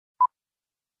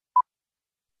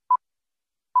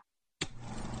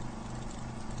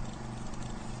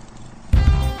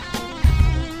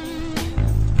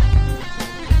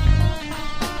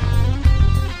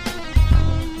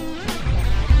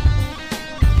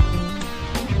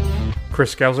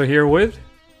Chris Gauser here with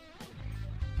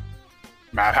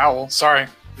Matt Howell. Sorry, a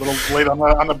little late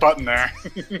on the button there.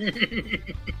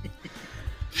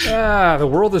 the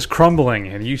world is crumbling,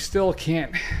 and you still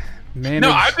can't manage.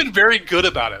 No, I've been very good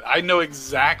about it. I know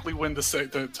exactly when to say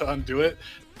to undo it,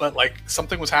 but like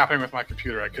something was happening with my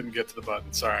computer. I couldn't get to the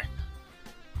button. Sorry.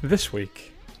 This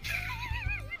week,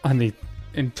 on the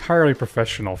entirely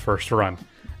professional first run,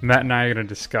 Matt and I are going to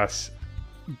discuss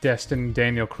Destin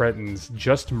Daniel Cretton's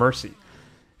Just Mercy,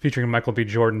 featuring Michael B.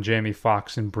 Jordan, Jamie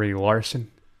Foxx, and Brie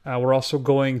Larson. We're also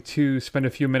going to spend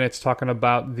a few minutes talking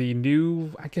about the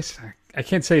new, I guess I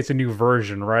can't say it's a new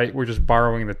version, right? We're just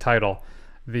borrowing the title,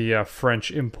 the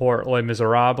French import Les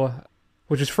Misérables,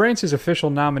 which is France's official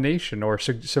nomination or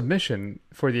submission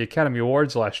for the Academy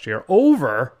Awards last year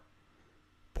over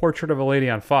Portrait of a Lady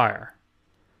on Fire.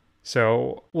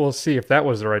 So we'll see if that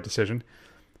was the right decision.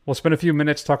 We'll spend a few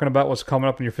minutes talking about what's coming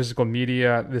up in your physical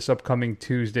media this upcoming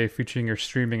Tuesday, featuring your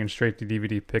streaming and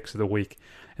straight-to-DVD picks of the week.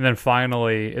 And then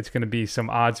finally, it's going to be some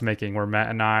odds making where Matt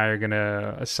and I are going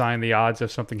to assign the odds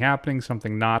of something happening,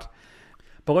 something not.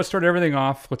 But let's start everything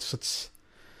off. Let's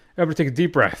everybody take a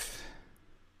deep breath.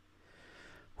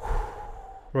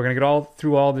 We're going to get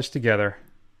through all this together.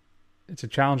 It's a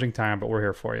challenging time, but we're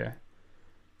here for you.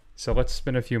 So let's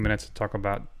spend a few minutes to talk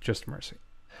about Just Mercy.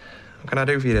 What can I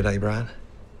do for you today, Bryan?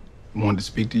 I wanted to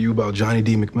speak to you about Johnny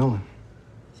D. McMillan.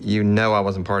 You know I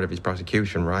wasn't part of his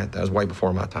prosecution, right? That was way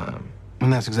before my time.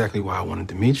 And that's exactly why I wanted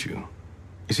to meet you.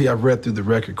 You see, I've read through the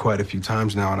record quite a few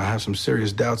times now, and I have some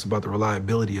serious doubts about the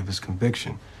reliability of his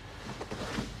conviction.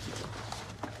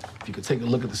 If you could take a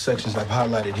look at the sections I've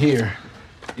highlighted here,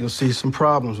 you'll see some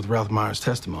problems with Ralph Meyer's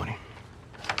testimony.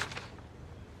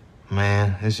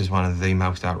 Man, this is one of the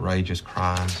most outrageous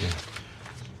crimes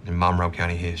in Monroe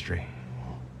County history.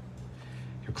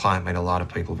 Your client made a lot of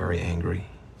people very angry.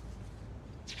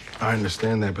 I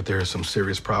understand that, but there are some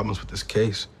serious problems with this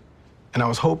case. And I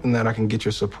was hoping that I can get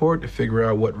your support to figure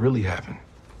out what really happened.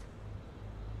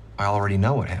 I already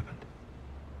know what happened.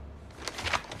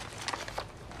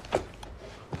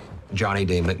 Johnny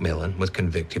D. McMillan was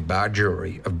convicted by a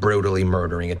jury of brutally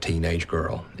murdering a teenage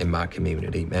girl in my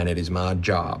community, and it is my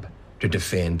job to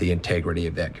defend the integrity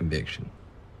of that conviction.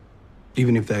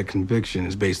 Even if that conviction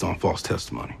is based on false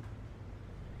testimony.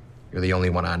 You're the only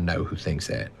one I know who thinks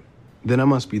that. Then I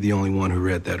must be the only one who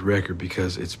read that record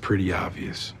because it's pretty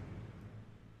obvious.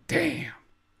 Damn.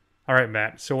 All right,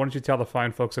 Matt. So why don't you tell the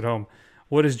fine folks at home,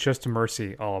 what is Just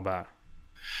Mercy all about?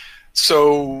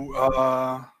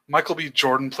 So Michael B.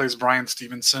 Jordan plays Bryan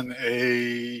Stevenson,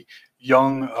 a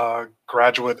young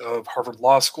graduate of Harvard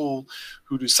Law School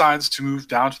who decides to move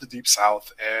down to the Deep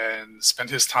South and spend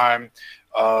his time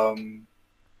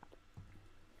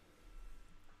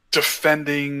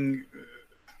defending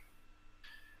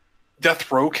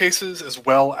death row cases as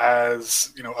well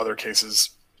as, other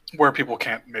cases where people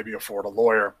can't maybe afford a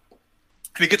lawyer.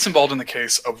 And he gets involved in the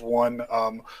case of one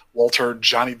Walter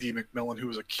Johnny D. McMillan, who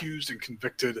was accused and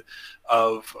convicted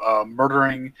of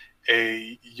murdering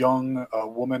a young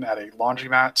woman at a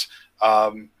laundromat,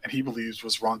 and he believes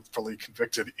was wrongfully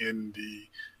convicted in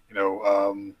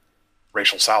the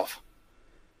racial South.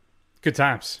 Good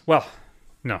times. Well,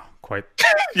 no, quite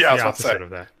yeah, the opposite of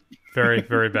that. Very,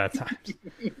 very bad times.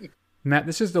 Matt,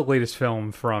 this is the latest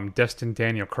film from Destin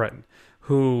Daniel Cretton,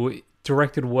 who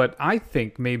directed what I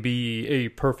think may be a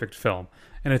perfect film,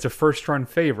 and it's a first-run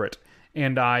favorite,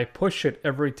 and I push it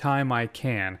every time I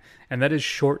can, and that is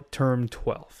Short Term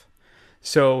 12.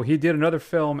 So he did another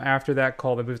film after that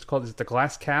called The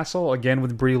Glass Castle, again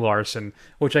with Brie Larson,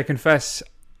 which I confess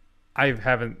I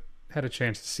haven't had a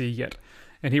chance to see yet.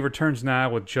 And he returns now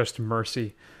with Just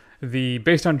Mercy,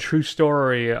 based on true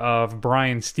story of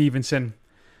Bryan Stevenson.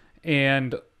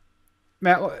 And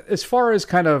Matt, as far as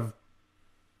kind of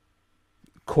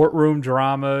courtroom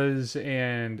dramas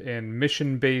and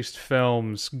mission-based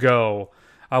films go,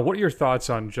 what are your thoughts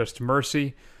on Just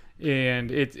Mercy? And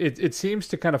it seems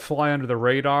to kind of fly under the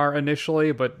radar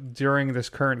initially, but during this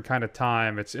current kind of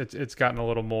time, it's gotten a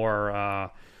little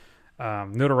more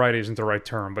notoriety isn't the right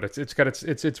term, but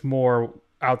it's more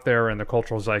out there in the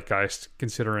cultural zeitgeist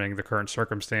considering the current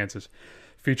circumstances.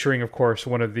 Featuring, of course,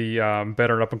 one of the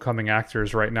better and up-and-coming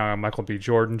actors right now, Michael B.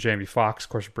 Jordan, Jamie Foxx, of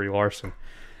course, Brie Larson,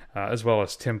 as well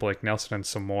as Tim Blake Nelson and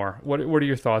some more. What are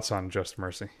your thoughts on Just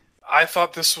Mercy? I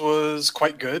thought this was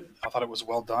quite good. I thought it was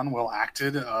well done, well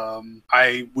acted.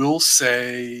 I will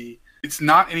say it's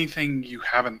not anything you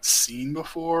haven't seen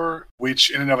before,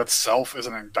 which in and of itself is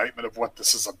an indictment of what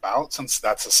this is about, since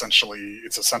it's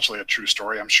essentially a true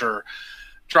story. I'm sure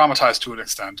dramatized to an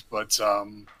extent, but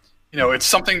it's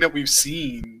something that we've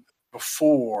seen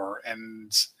before,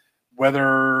 and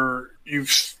whether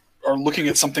you've are looking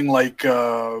at something like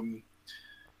a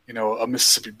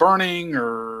Mississippi Burning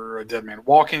or a Dead Man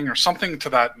Walking or something to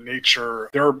that nature,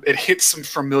 it hits some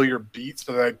familiar beats,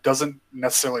 but that doesn't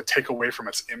necessarily take away from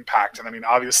its impact. And I mean,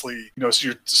 obviously, so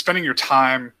you're spending your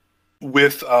time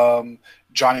with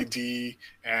Johnny D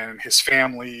and his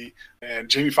family, and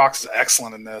Jamie Foxx is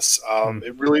excellent in this.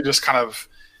 It really just kind of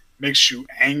makes you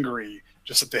angry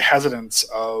just at the hesitance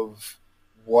of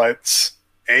what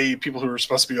people who are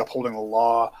supposed to be upholding the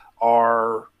law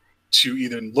are to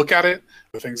either look at it,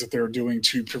 the things that they're doing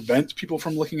to prevent people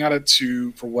from looking at it,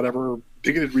 for whatever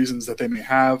bigoted reasons that they may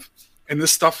have. And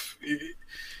this stuff, it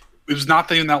was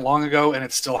not even that long ago, and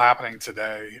it's still happening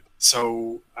today.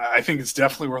 So I think it's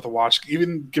definitely worth a watch,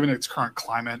 even given its current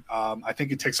climate. I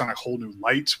think it takes on a whole new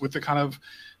light with the kind of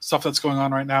stuff that's going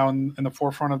on right now in the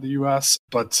forefront of the U.S.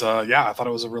 But I thought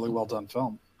it was a really well done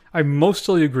film. I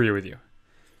mostly agree with you.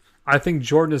 I think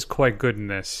Jordan is quite good in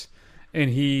this. And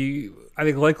he, I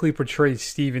think, likely portrays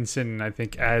Stevenson, I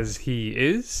think, as he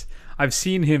is. I've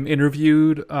seen him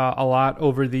interviewed a lot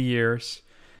over the years.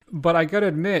 But I got to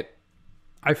admit,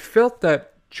 I felt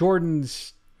that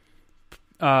Jordan's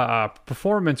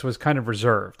performance was kind of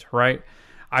reserved, right?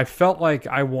 I felt like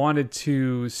I wanted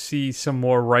to see some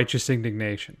more righteous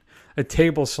indignation. A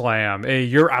table slam, a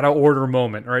you're out of order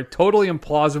moment, right? Totally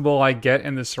implausible, I get,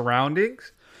 in the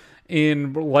surroundings.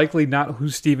 And likely not who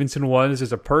Stevenson was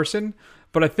as a person,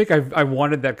 but I think I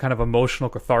wanted that kind of emotional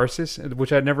catharsis,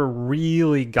 which I never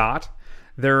really got.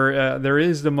 There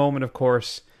is the moment, of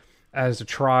course, as the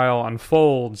trial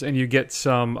unfolds, and you get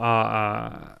some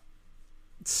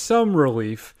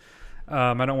relief.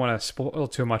 I don't want to spoil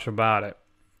too much about it,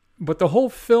 but the whole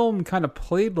film kind of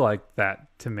played like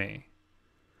that to me.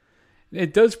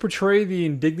 It does portray the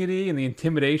indignity and the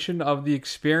intimidation of the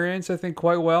experience, I think,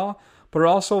 quite well. But it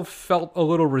also felt a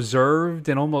little reserved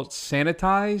and almost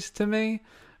sanitized to me,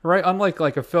 right? Unlike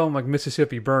like a film like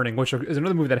Mississippi Burning, which is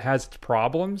another movie that has its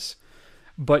problems,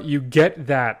 but you get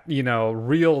that,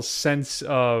 real sense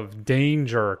of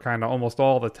danger kind of almost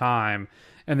all the time.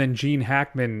 And then Gene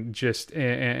Hackman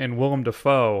and Willem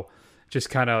Dafoe just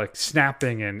kind of like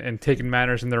snapping and taking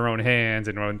matters in their own hands.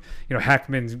 And when,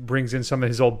 Hackman brings in some of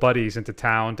his old buddies into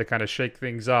town to kind of shake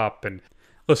things up. And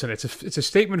listen, it's a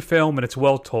statement film, and it's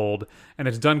well told, and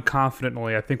it's done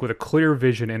confidently, I think, with a clear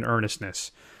vision and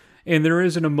earnestness. And there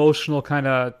is an emotional kind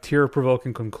of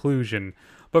tear-provoking conclusion.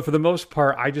 But for the most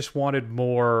part, I just wanted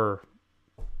more...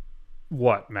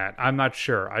 What, Matt? I'm not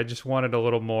sure. I just wanted a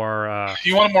little more...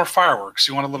 You wanted more fireworks.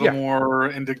 You want a little more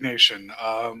indignation.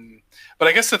 But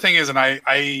I guess the thing is, and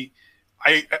I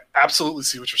absolutely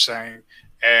see what you're saying,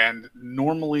 and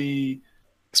normally,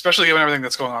 especially given everything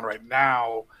that's going on right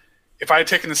now, if I had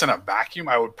taken this in a vacuum,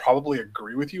 I would probably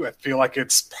agree with you. I feel like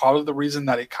it's probably the reason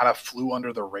that it kind of flew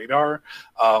under the radar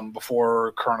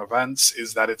before current events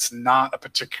is that it's not a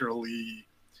particularly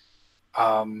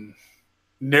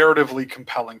narratively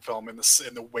compelling film in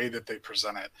the way that they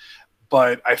present it.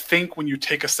 But I think when you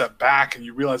take a step back and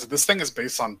you realize that this thing is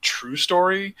based on true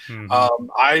story,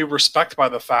 I respect by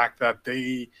the fact that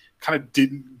they kind of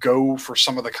didn't go for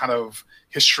some of the kind of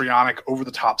histrionic,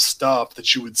 over-the-top stuff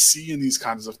that you would see in these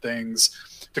kinds of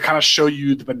things to kind of show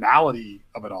you the banality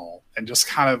of it all, and just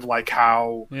kind of like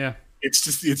how it's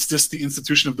just the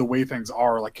institution of the way things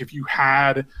are. Like if you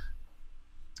had,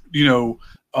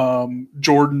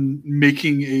 Jordan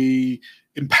making a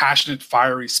impassionate,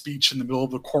 fiery speech in the middle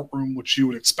of the courtroom, which you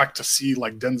would expect to see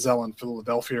like Denzel in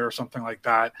Philadelphia or something like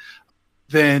that,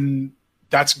 then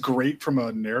that's great from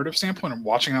a narrative standpoint. I'm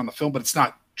watching it on the film, but it's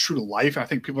not true to life. And I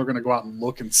think people are going to go out and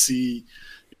look and see,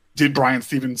 did Bryan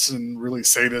Stevenson really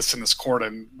say this in this court?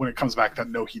 And when it comes back that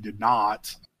no, he did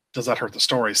not, does that hurt the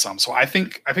story some? So I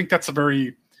think that's a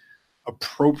very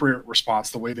appropriate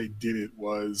response. The way they did it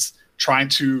was trying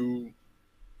to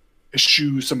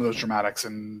eschew some of those dramatics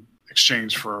in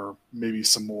exchange for maybe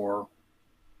some more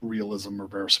realism or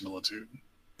verisimilitude.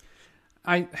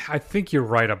 I think you're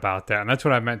right about that, and that's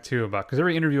what I meant too about, because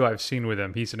every interview I've seen with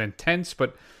him, he's an intense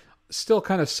but still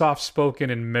kind of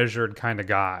soft-spoken and measured kind of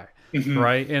guy,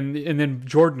 right? And then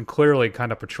Jordan clearly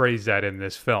kind of portrays that in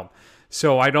this film.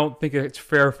 So I don't think it's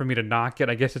fair for me to knock it.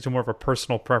 I guess it's more of a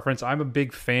personal preference. I'm a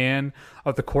big fan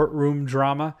of the courtroom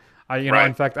drama.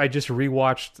 In fact, I just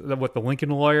rewatched the Lincoln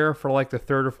Lawyer for like the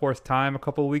third or fourth time a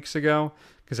couple of weeks ago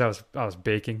because I was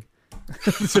baking.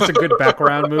 It's such a good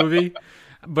background movie.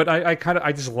 But I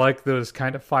just like those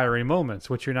kind of fiery moments,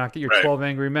 which you're not get your 12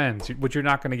 Angry Men, which you're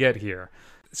not going to get here.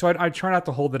 So I try not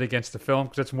to hold it against the film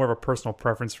because it's more of a personal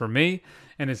preference for me,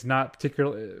 and it's not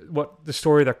particularly what the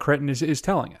story that Cretton is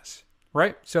telling us,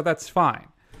 right? So that's fine.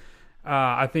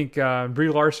 I think Brie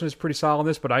Larson is pretty solid in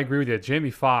this, but I agree with you.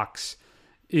 Jamie Foxx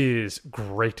is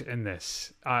great in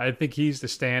this. I think he's the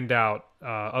standout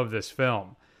of this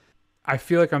film. I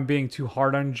feel like I'm being too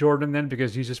hard on Jordan then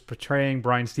because he's just portraying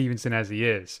Bryan Stevenson as he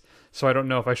is. So I don't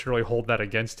know if I should really hold that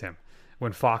against him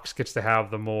when Foxx gets to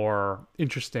have the more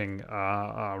interesting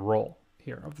role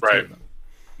here of the two of them.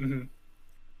 Mm-hmm.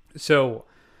 So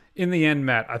in the end,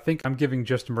 Matt, I think I'm giving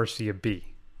Just Mercy a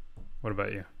B. What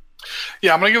about you?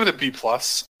 Yeah, I'm going to give it a B+.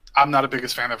 I'm not a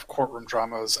biggest fan of courtroom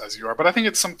dramas as you are, but I think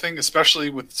it's something,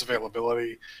 especially with its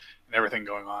availability and everything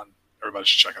going on, everybody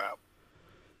should check it out.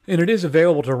 And it is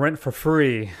available to rent for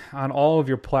free on all of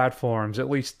your platforms, at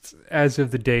least as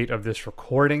of the date of this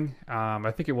recording.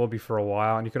 I think it will be for a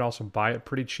while, and you can also buy it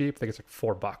pretty cheap. I think it's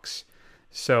like $4.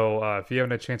 So if you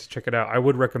haven't had a chance to check it out, I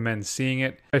would recommend seeing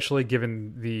it, especially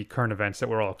given the current events that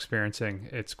we're all experiencing.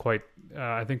 It's quite,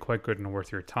 I think, quite good and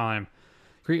worth your time.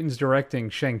 Cretton's directing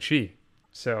Shang-Chi.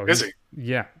 So is he?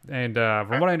 Yeah, and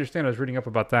from what I understand, I was reading up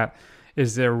about that,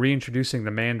 is they're reintroducing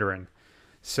the Mandarin.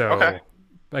 So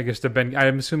I guess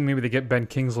I'm assuming maybe they get Ben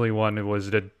Kingsley one. It was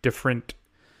a different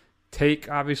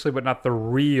take, obviously, but not the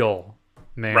real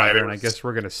Mandarin. I guess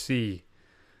we're going to see.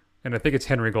 And I think it's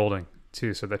Henry Golding,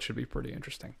 too, so that should be pretty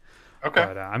interesting. Okay.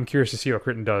 But I'm curious to see what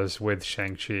Cretton does with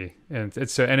Shang-Chi. And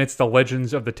it's the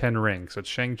Legends of the Ten Rings. So it's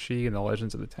Shang-Chi and the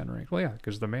Legends of the Ten Rings. Well, yeah,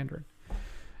 because the Mandarin.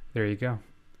 There you go.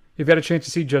 If you've had a chance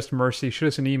to see Just Mercy, shoot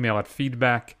us an email at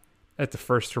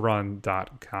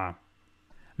feedback@thefirstrun.com.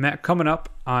 Matt, coming up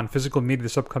on Physical Media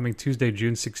this upcoming Tuesday,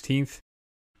 June 16th,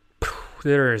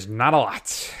 there is not a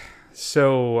lot.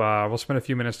 So we'll spend a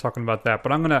few minutes talking about that.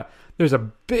 But there's a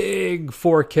big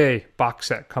 4K box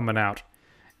set coming out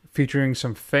featuring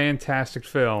some fantastic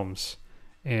films.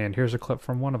 And here's a clip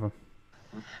from one of them.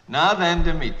 Now then,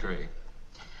 Dimitri,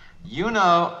 you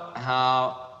know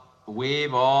how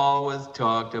we've always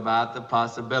talked about the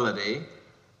possibility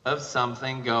of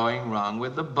something going wrong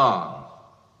with the bomb.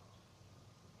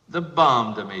 The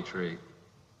bomb, Dimitri.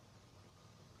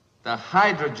 The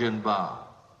hydrogen bomb.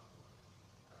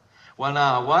 Well,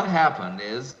 now, what happened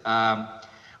is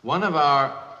one of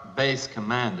our base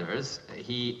commanders,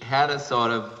 he had a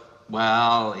sort of,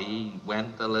 he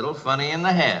went a little funny in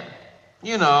the head.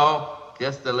 You know,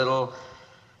 just a little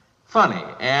funny.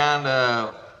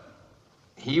 And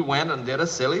he went and did a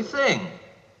silly thing.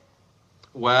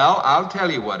 Well, I'll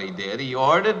tell you what he did. He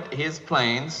ordered his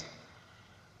planes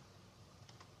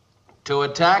to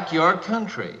attack your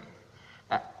country.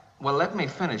 Well, let me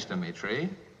finish, Dimitri.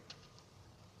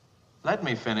 Let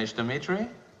me finish, Dimitri.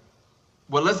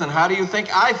 Well, listen, how do you think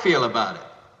I feel about it?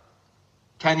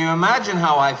 Can you imagine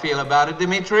how I feel about it,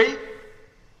 Dimitri?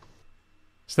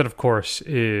 So that, of course,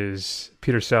 is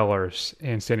Peter Sellers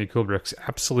and Stanley Kubrick's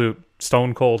absolute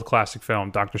stone-cold classic film,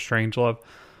 Dr. Strangelove,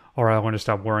 or I Want to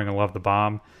Stop Worrying and Love the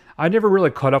Bomb. I never really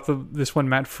caught up with this one,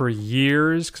 Matt, for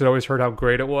years because I always heard how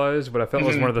great it was, but I felt it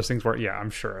was one of those things where,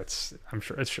 I'm sure it's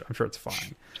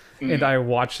fine. And I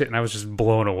watched it and I was just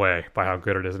blown away by how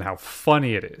good it is and how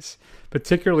funny it is.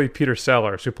 Particularly Peter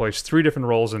Sellers, who plays 3 different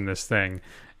roles in this thing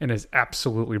and is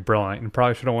absolutely brilliant and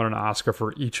probably should have won an Oscar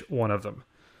for each one of them,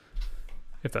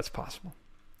 if that's possible.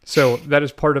 So that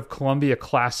is part of Columbia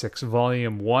Classics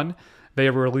Volume 1. They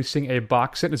are releasing a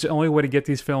box set. It's the only way to get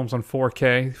these films on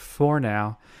 4K for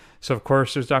now. So, of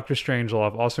course, there's Dr.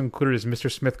 Strangelove. Also included is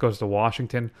Mr. Smith Goes to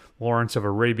Washington, Lawrence of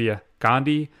Arabia,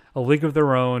 Gandhi, A League of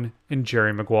Their Own, and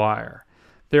Jerry Maguire.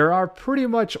 There are pretty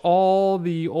much all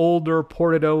the older,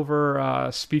 ported over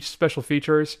special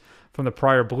features from the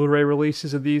prior Blu-ray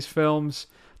releases of these films.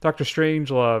 Dr.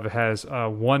 Strangelove has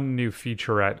one new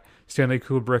featurette. Stanley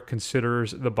Kubrick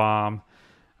Considers the Bomb.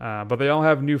 But they all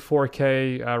have new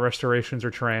 4K restorations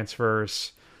or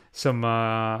transfers. Some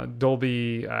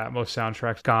Dolby Atmos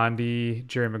soundtracks. Gandhi,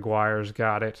 Jerry Maguire's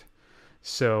got it.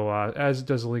 So, as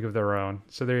does A League of Their Own.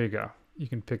 So there you go. You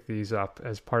can pick these up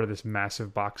as part of this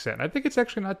massive box set. And I think it's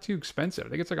actually not too expensive. I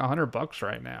think it's like $100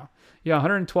 right now. Yeah,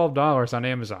 $112 on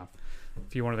Amazon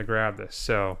if you wanted to grab this.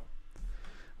 So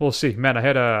we'll see. Man, I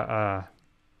had a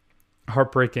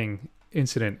heartbreaking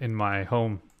incident in my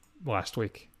home last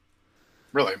week.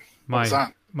 Really? What was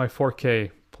that? My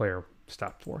 4K player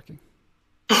stopped working.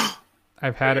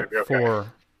 I've had it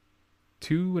for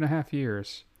 2.5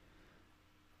 years,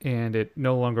 and it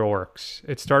no longer works.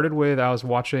 It started with I was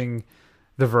watching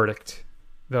The Verdict,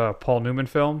 the Paul Newman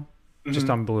film, just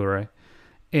on Blu-ray,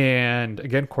 and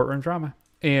again courtroom drama,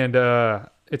 and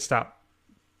it stopped.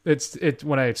 It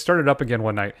when I started up again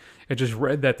one night, it just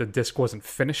read that the disc wasn't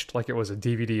finished, like it was a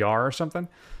DVD-R or something.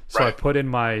 So I put in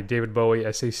my David Bowie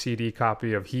SACD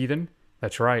copy of Heathen.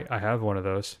 That's right, I have one of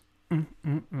those.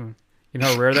 You know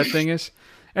how rare that thing is?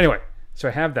 Anyway, so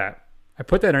I have that. I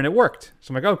put that in and it worked.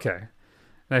 So I'm like, okay.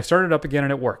 And I started it up again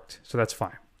and it worked. So that's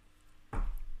fine.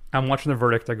 I'm watching The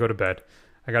Verdict. I go to bed.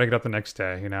 I got to get up the next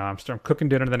day. I'm cooking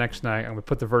dinner the next night. I'm going to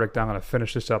put The Verdict down. I'm going to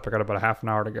finish this up. I got about a half an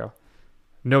hour to go.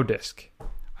 No disc.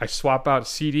 I swap out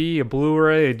CD, a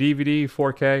Blu-ray, a DVD,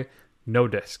 4K. No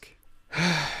disc.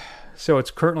 So it's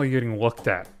currently getting looked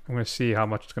at. I'm going to see how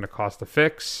much it's going to cost to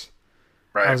fix.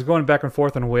 Right. I was going back and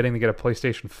forth and waiting to get a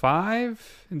PlayStation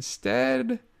 5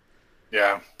 instead.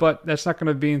 Yeah. But that's not going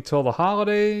to be until the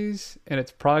holidays, and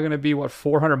it's probably going to be,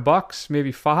 $400,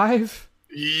 maybe $5?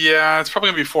 Yeah, it's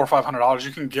probably going to be $400 or $500.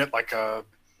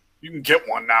 You can get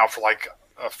one now for like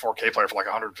a 4K player for like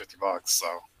 $150. So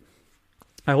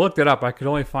I looked it up. I could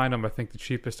only find them. I think the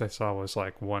cheapest I saw was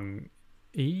like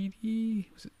 180.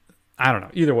 I don't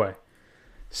know. Either way.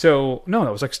 So no,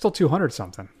 it was like still 200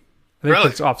 something. I think Really?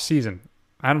 it's off season.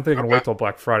 I don't think I can wait till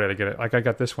Black Friday to get it. Like I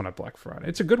got this one at Black Friday.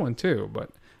 It's a good one too,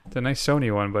 but it's a nice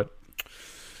Sony one. But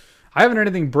I haven't had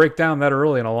anything break down that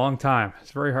early in a long time.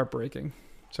 It's very heartbreaking.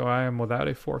 So I am without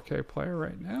a 4K player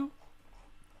right now.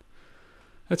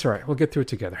 That's all right. We'll get through it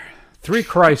together. 3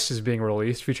 Christ is being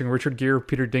released, featuring Richard Gere,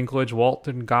 Peter Dinklage,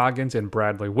 Walton Goggins, and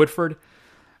Bradley Whitford.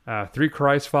 3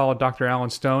 Christ followed Dr. Alan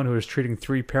Stone, who is treating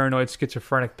 3 paranoid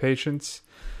schizophrenic patients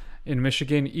in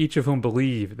Michigan, each of whom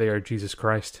believe they are Jesus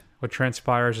Christ. What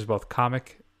transpires is both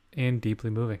comic and deeply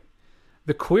moving.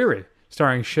 The Query,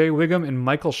 starring Shea Wiggum and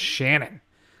Michael Shannon.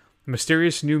 A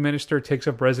mysterious new minister takes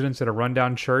up residence at a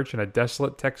rundown church in a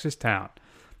desolate Texas town.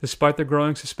 Despite the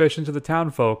growing suspicions of the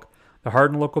townfolk, the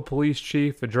hardened local police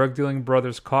chief, the drug-dealing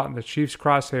brothers caught in the chief's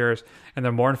crosshairs, and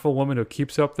the mournful woman who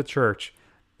keeps up the church,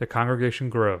 the congregation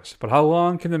grows. But how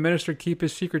long can the minister keep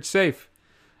his secret safe?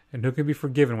 And who can be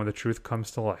forgiven when the truth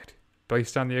comes to light?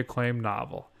 Based on the acclaimed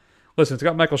novel. Listen, it's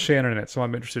got Michael Shannon in it, so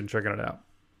I'm interested in checking it out.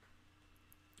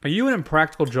 Are you an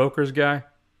Impractical Jokers guy?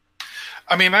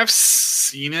 I mean, I've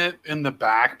seen it in the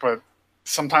back, but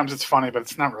sometimes it's funny, but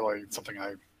it's not really something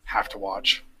I have to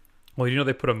watch. Well,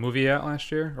 they put a movie out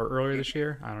last year or earlier this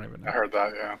year? I don't even know. I heard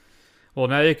that, yeah. Well,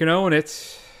 now you can own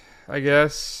it, I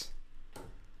guess.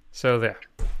 So there.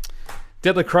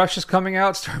 Deadly Crush is coming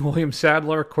out, starring William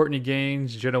Sadler, Courtney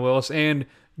Gaines, Jenna Willis, and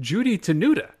Judy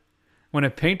Tenuta. When a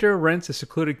painter rents a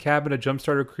secluded cabin to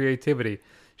jumpstart her creativity,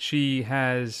 she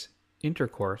has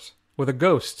intercourse with a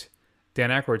ghost, Dan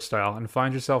Aykroyd style, and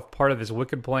finds herself part of his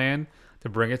wicked plan to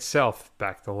bring itself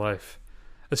back to life.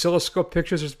 Oscilloscope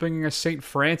Pictures is bringing us St.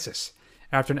 Francis.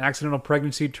 After an accidental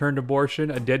pregnancy turned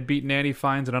abortion, a deadbeat nanny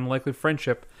finds an unlikely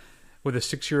friendship with a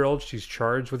 6-year-old she's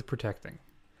charged with protecting.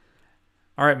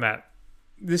 All right, Matt.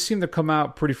 This seemed to come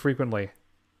out pretty frequently.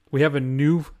 We have a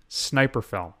new sniper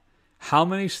film. How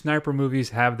many sniper movies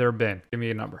have there been? Give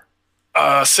me a number.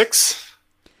 6.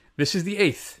 This is the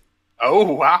 8th.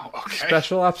 Oh, wow. Okay.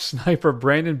 Special Ops sniper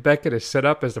Brandon Beckett is set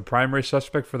up as the primary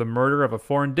suspect for the murder of a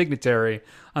foreign dignitary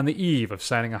on the eve of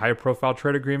signing a high-profile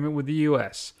trade agreement with the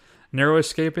U.S. Narrow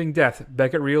escaping death,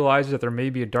 Beckett realizes that there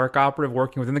may be a dark operative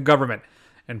working within the government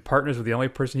and partners with the only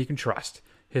person he can trust,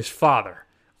 his father,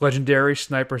 legendary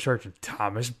sniper sergeant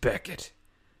Thomas Beckett.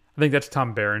 I think that's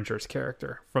Tom Berenger's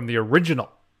character from the original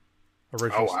Oh,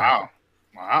 wow. sniper.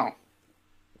 Wow.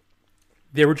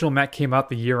 The original Matt came out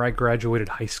the year I graduated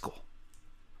high school.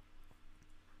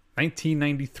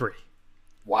 1993.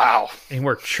 Wow. And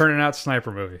we're churning out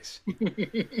sniper movies.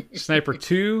 Sniper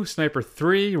 2, Sniper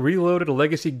 3, Reloaded, a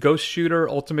Legacy Ghost Shooter,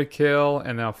 Ultimate Kill,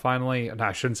 and now finally, no,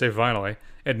 I shouldn't say finally,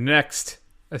 and next,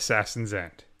 Assassin's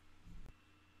End.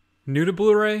 New to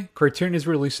Blu-ray, Cretton is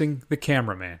releasing The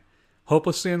Cameraman.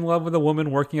 Hopelessly in love with a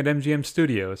woman working at MGM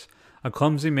Studios, a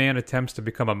clumsy man attempts to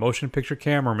become a motion picture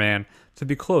cameraman to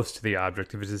be close to the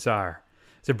object of his desire.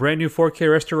 It's a brand new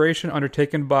 4K restoration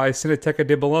undertaken by Cineteca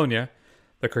di Bologna,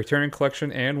 the Criterion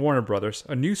Collection, and Warner Brothers.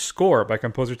 A new score by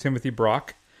composer Timothy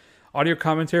Brock. Audio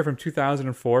commentary from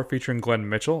 2004 featuring Glenn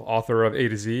Mitchell, author of A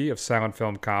to Z of silent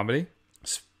film comedy.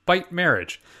 Spite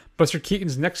Marriage, Buster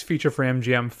Keaton's next feature for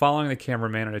MGM following The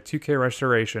Cameraman in a 2K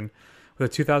restoration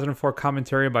with a 2004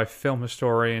 commentary by film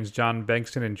historians John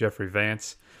Bankston and Jeffrey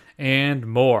Vance, and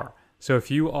more. So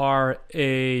if you are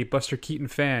a Buster Keaton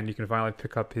fan, you can finally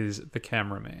pick up The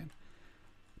Cameraman.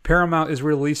 Paramount is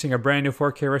releasing a brand new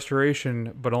 4K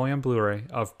restoration, but only on Blu-ray,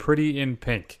 of Pretty in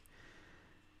Pink.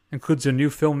 Includes a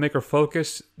new filmmaker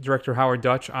focus, director Howard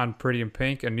Dutch on Pretty in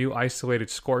Pink, a new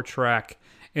isolated score track,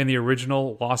 and the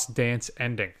original Lost Dance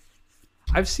ending.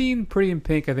 I've seen Pretty in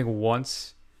Pink, I think,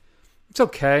 once. It's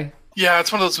okay. Yeah,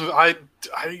 it's one of those. I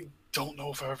don't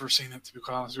know if I've ever seen it, to be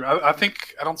quite honest with you. I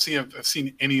think I don't see. I've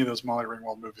seen any of those Molly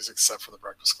Ringwald movies except for The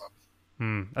Breakfast Club.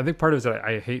 I think part of it is that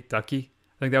I hate Ducky.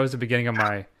 I think that was the beginning of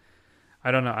my.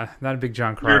 I don't know. I'm not a big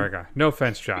John Cryer guy. No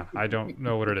offense, John. I don't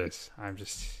know what it is. I'm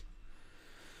just.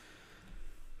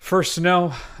 First to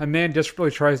know, a man desperately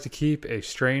tries to keep a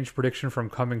strange prediction from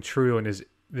coming true in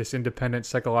this independent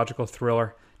psychological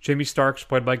thriller. Jamie Starks,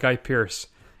 played by Guy Pearce,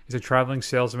 is a traveling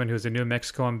salesman who is in New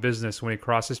Mexico in business when he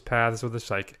crosses paths with a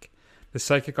psychic. The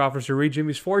psychic offers to read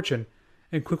Jamie's fortune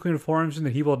and quickly informs him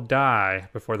that he will die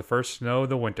before the first snow of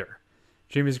the winter.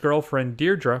 Jamie's girlfriend,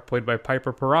 Deirdre, played by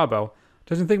Piper Perabo,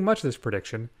 doesn't think much of this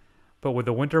prediction, but with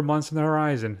the winter months on the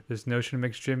horizon, this notion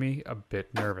makes Jimmy a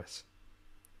bit nervous.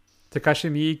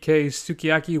 Takashi Miike's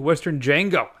sukiyaki western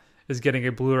Django is getting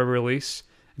a Blu-ray release.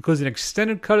 Includes an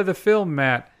extended cut of the film,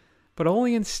 Matt, but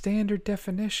only in standard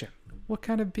definition. What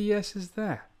kind of BS is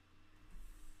that?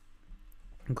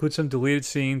 Includes some deleted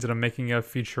scenes and a making-of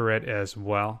featurette as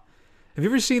well. Have you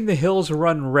ever seen The Hills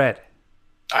Run Red?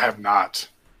 I have not.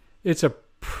 It's a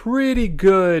pretty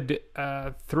good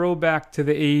throwback to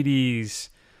the 80s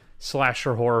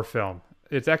slasher horror film.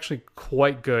 It's actually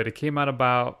quite good. It came out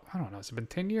about, I don't know, it's been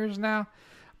 10 years now?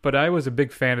 But I was a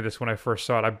big fan of this when I first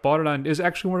saw it. I bought it on, it was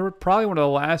actually probably one of the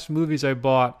last movies I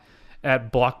bought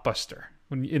at Blockbuster,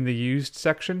 in the used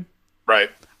section. Right.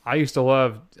 I used to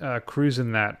love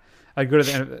cruising that. I'd go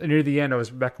to near the end, I was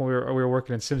back when we were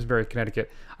working in Simsbury, Connecticut.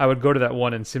 I would go to that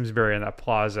one in Simsbury in that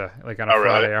plaza, like on a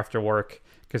Friday after work,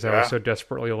 because I was so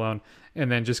desperately alone. And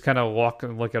then just kind of walk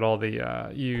and look at all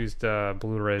the used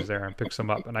Blu-rays there and pick some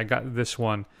up. And I got this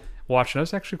one watching. I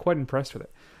was actually quite impressed with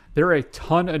it. There are a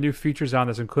ton of new features on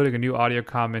this, including a new audio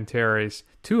commentaries,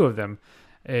 2 of them,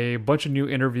 a bunch of new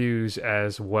interviews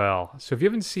as well. So if you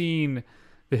haven't seen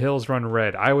The Hills Run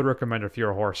Red, I would recommend it if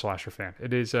you're a horror slasher fan.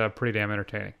 It is pretty damn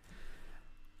entertaining.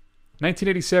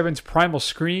 1987's Primal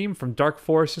Scream from Dark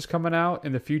Force is coming out.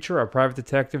 In the future, a private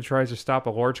detective tries to stop a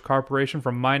large corporation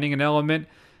from mining an element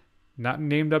not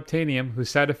named Obtanium, whose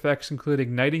side effects include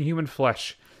igniting human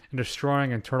flesh and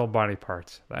destroying internal body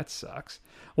parts. That sucks.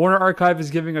 Warner Archive is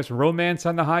giving us Romance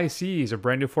on the High Seas, a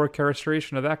brand new 4K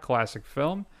restoration of that classic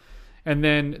film. And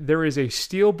then there is a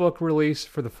steelbook release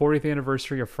for the 40th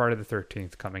anniversary of Friday the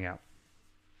 13th coming out.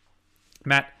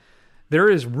 Matt, there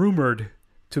is rumored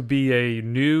to be a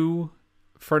new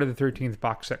Friday the 13th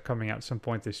box set coming out at some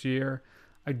point this year.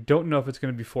 I don't know if it's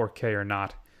going to be 4K or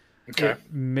not. Okay. It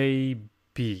may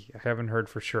be. I haven't heard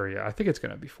for sure yet. I think it's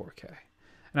going to be 4K.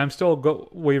 And I'm still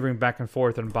wavering back and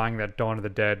forth on buying that Dawn of the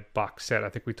Dead box set I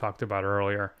think we talked about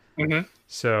earlier. Mm-hmm.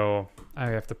 So I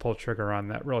have to pull trigger on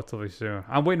that relatively soon.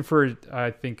 I'm waiting for,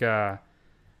 I think,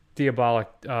 Diabolic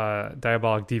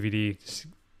DVD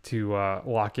to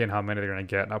lock in how many they're going to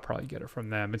get, and I'll probably get it from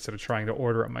them instead of trying to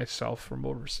order it myself from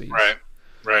overseas.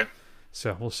 Right.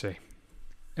 So we'll see.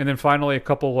 And then finally, a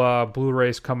couple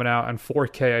Blu-rays coming out on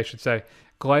 4K, I should say.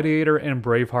 Gladiator and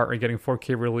Braveheart are getting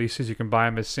 4K releases. You can buy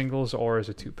them as singles or as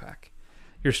a 2-pack.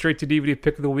 Your straight-to-DVD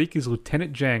pick of the week is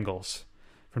Lieutenant Jangles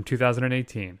from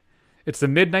 2018. It's the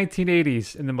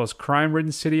mid-1980s in the most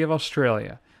crime-ridden city of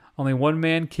Australia. Only one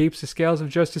man keeps the scales of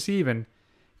justice even.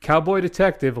 Cowboy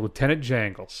detective Lieutenant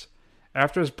Jangles.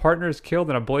 After his partner is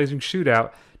killed in a blazing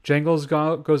shootout, Jangles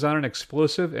goes on an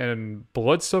explosive and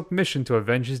blood-soaked mission to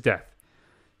avenge his death.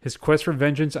 His quest for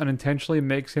vengeance unintentionally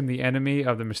makes him the enemy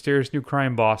of the mysterious new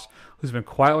crime boss who's been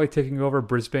quietly taking over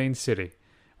Brisbane City.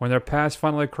 When their paths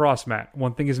finally cross, Matt,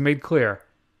 one thing is made clear.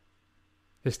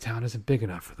 This town isn't big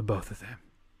enough for the both of them.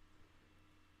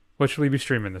 What should we be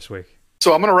streaming this week?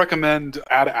 So I'm going to recommend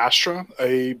Ad Astra,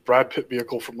 a Brad Pitt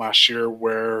vehicle from last year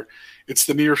where it's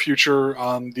the near future.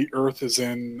 The Earth is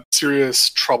in serious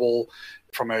trouble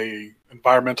from a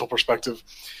environmental perspective.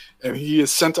 And he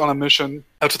is sent on a mission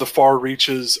out to the far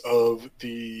reaches of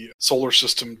the solar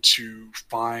system to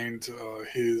find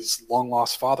his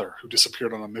long-lost father, who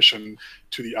disappeared on a mission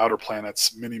to the outer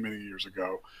planets many, many years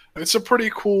ago. It's a pretty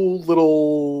cool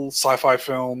little sci-fi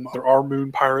film. There are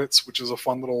moon pirates, which is a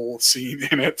fun little scene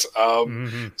in it.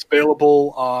 It's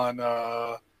available on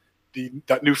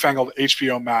that newfangled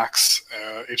HBO Max,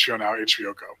 HBO Now,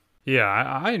 HBO Go. Yeah,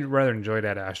 I rather enjoyed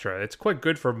Ad Astra. It's quite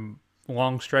good for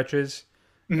long stretches.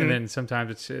 And then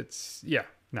sometimes it's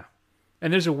no.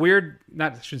 And there's a weird,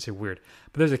 I shouldn't say weird,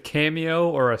 but there's a cameo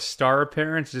or a star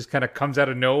appearance that just kind of comes out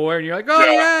of nowhere, and you're like,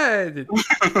 oh yeah!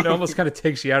 It almost kind of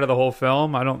takes you out of the whole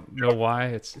film. I don't know why.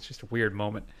 It's just a weird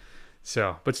moment.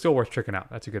 So, but still worth checking out.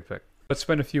 That's a good pick. Let's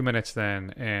spend a few minutes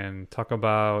then and talk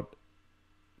about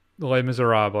Les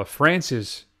Misérables,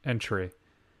 France's entry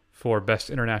for Best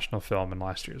International Film in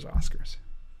last year's Oscars.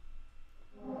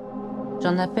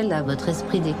 J'en appelle à votre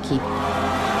esprit d'équipe,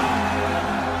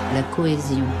 la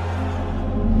cohésion.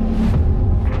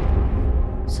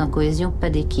 Sans cohésion, pas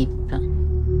d'équipe.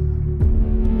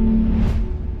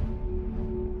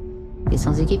 Et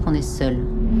sans équipe, on est seul.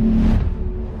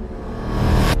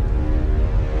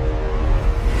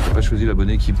 T'as pas choisi la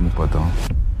bonne équipe, mon pote, hein.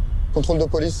 Contrôle de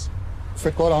police. Vous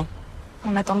faites quoi, là?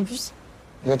 On attend le bus.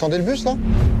 Vous attendez le bus, là?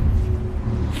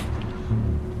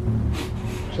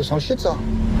 Ça sent le shit, ça.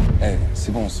 Eh,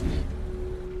 c'est bon,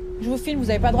 Je vous filme, vous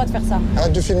avez pas le droit de faire ça.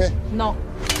 Arrête de filmer. Non.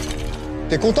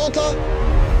 T'es contente, là?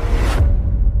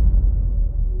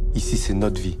 Ici, c'est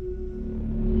notre vie.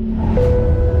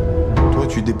 Toi,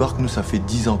 tu débarques, nous, ça fait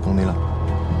 10 ans qu'on est là.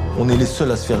 On est les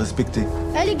seuls à se faire respecter.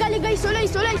 Eh les gars, ils sont là.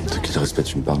 Ceux qui te respectent,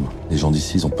 tu me parles. Les gens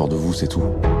d'ici, ils ont peur de vous, c'est tout.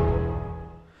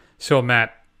 So,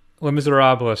 Matt, Les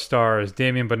Misérables stars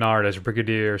Damien Bernard as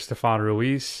Brigadier Stefan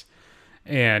Ruiz,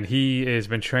 and he has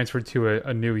been transferred to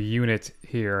a new unit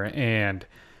here, and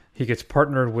he gets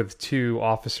partnered with two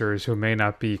officers who may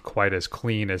not be quite as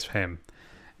clean as him.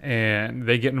 And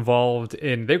they get involved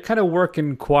in, they kind of work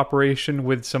in cooperation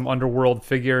with some underworld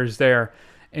figures there.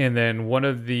 And then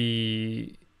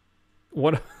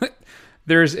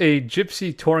there's a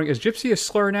gypsy touring. Is gypsy a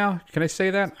slur now? Can I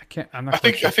say that? I'm not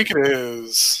I sure. think it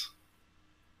is.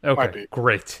 Okay,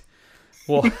 great.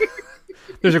 Well,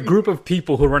 there's a group of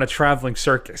people who run a traveling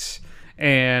circus,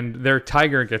 and their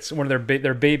tiger gets, one of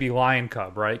their baby lion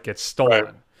cub, right, gets stolen.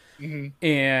 Right. Mm-hmm.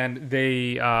 And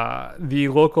they, the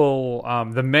local,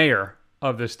 the mayor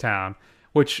of this town,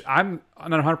 which I'm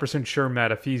not 100% sure,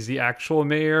 Matt, if he's the actual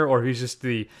mayor or if he's just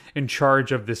in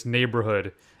charge of this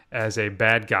neighborhood as a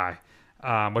bad guy,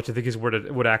 which I think is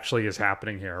what actually is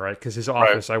happening here, right? Because his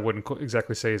office, I wouldn't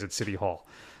exactly say, is at City Hall.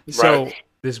 So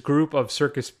this group of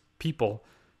circus people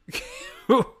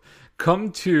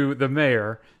come to the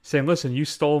mayor saying, listen, you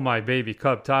stole my baby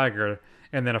cub tiger.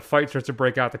 And then a fight starts to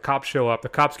break out. The cops show up. The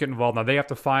cops get involved. Now they have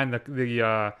to find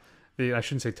the I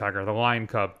shouldn't say tiger, the lion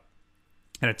cub.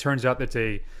 And it turns out that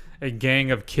it's a gang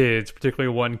of kids,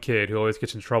 particularly one kid who always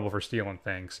gets in trouble for stealing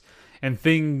things. And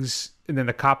then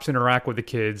the cops interact with the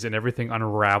kids, and everything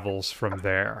unravels from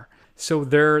there. So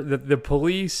the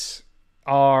police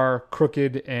are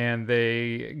crooked, and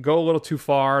they go a little too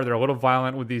far. They're a little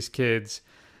violent with these kids.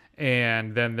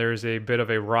 And then there's a bit of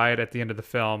a riot at the end of the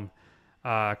film,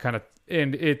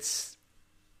 and it's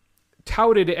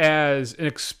touted as an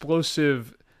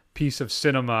explosive piece of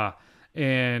cinema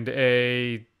and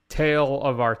a tale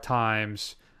of our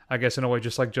times, I guess, in a way,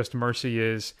 just like Just Mercy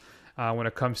is when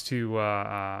it comes to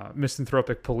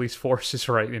misanthropic police forces,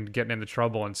 right, and getting into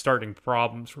trouble and starting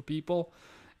problems for people,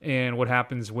 and what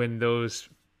happens when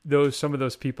some of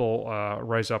those people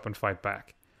rise up and fight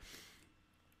back.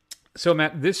 So,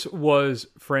 Matt, this was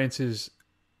France's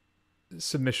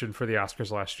submission for the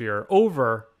Oscars last year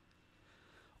over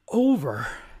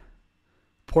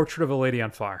Portrait of a Lady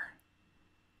on Fire,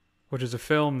 which is a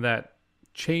film that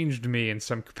changed me in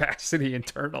some capacity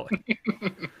internally.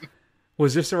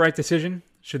 Was this the right decision?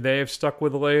 Should they have stuck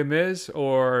with Les Mis,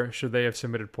 or should they have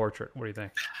submitted Portrait? What do you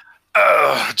think?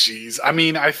 Oh, geez. I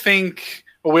mean, I think,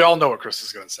 well, we all know what Chris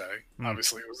is going to say.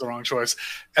 Obviously, it was the wrong choice.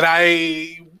 And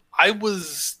I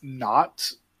was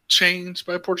not changed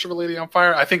by Portrait of a Lady on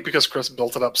Fire. I think because Chris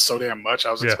built it up so damn much,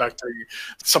 I was expecting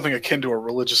something akin to a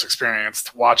religious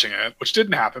experience watching it, which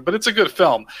didn't happen, but it's a good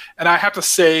film. And I have to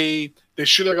say they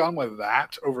should have gone with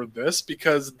that over this,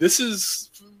 because this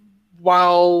is,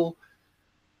 while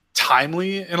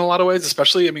timely in a lot of ways,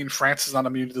 especially, I mean, France is not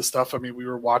immune to this stuff. I mean, we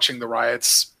were watching the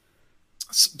riots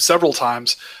several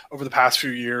times over the past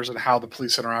few years and how the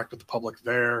police interact with the public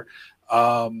there.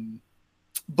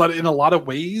 But in a lot of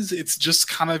ways, it's just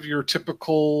kind of your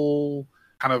typical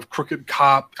kind of crooked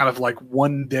cop, kind of like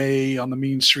one day on the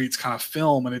mean streets kind of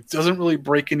film. And it doesn't really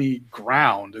break any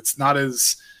ground. It's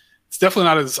definitely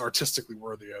not as artistically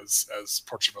worthy as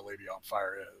Portrait of a Lady on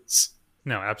Fire is.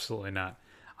 No, absolutely not.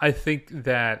 I think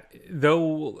that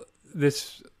though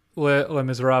this Les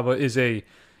Misérables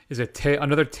is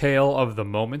another tale of the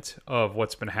moment of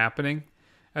what's been happening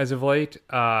as of late.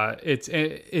 It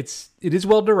is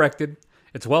well directed.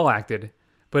 It's well acted,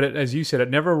 but as you said, it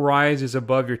never rises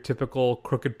above your typical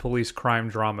crooked police crime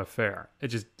drama fare.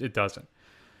 It doesn't.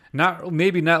 Not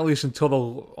at least until the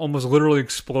almost literally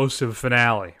explosive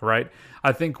finale, right?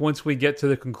 I think once we get to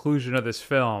the conclusion of this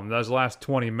film, those last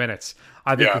 20 minutes,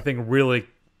 I think the thing really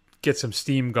gets some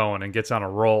steam going and gets on a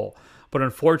roll. But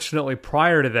unfortunately,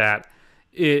 prior to that,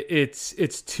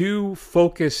 it's too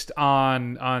focused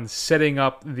on setting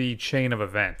up the chain of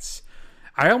events.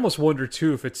 I almost wonder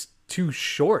too if it's too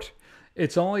short.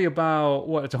 It's only about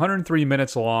it's 103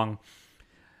 minutes long.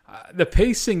 The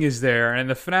pacing is there, and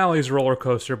the finale is a roller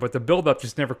coaster, but the build-up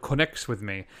just never connects with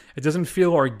me. It doesn't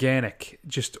feel organic,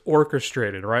 just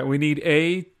orchestrated, right? We need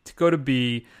A to go to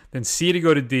B, then C to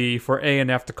go to D for A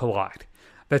and F to collide.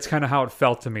 That's kind of how it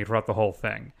felt to me throughout the whole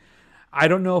thing. I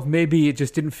don't know if maybe it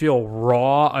just didn't feel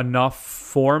raw enough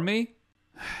for me.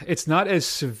 It's not as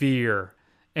severe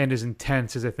and as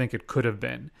intense as I think it could have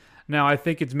been. Now, I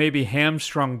think it's maybe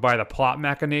hamstrung by the plot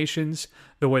machinations,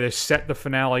 the way they set the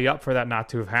finale up for that not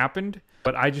to have happened.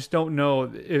 But I just don't know.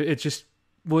 It just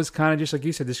was kind of just like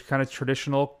you said, this kind of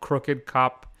traditional crooked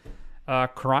cop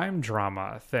crime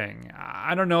drama thing.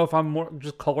 I don't know if I'm more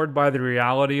just colored by the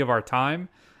reality of our time,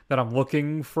 that I'm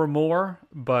looking for more,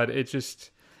 but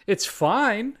it's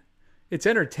fine. It's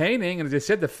entertaining. And as I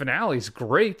said, the finale's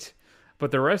great,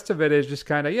 but the rest of it is just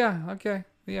kind of, yeah, okay.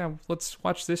 Yeah, let's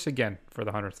watch this again for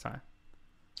the 100th time.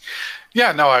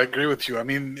 Yeah, no, I agree with you. I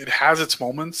mean, it has its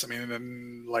moments. I mean,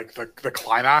 and like the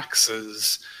climax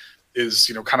is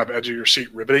kind of edge of your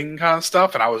seat riveting kind of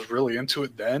stuff, and I was really into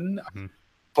it then. Mm-hmm.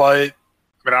 But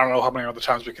I mean, I don't know how many other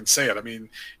times we can say it. I mean,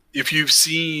 if you've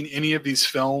seen any of these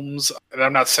films, and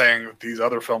I'm not saying that these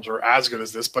other films are as good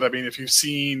as this, but I mean, if you've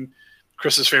seen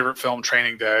Chris's favorite film,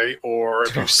 Training Day, or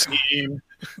if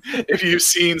you've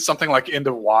seen something like End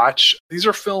of Watch, these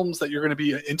are films that you're going to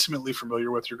be intimately familiar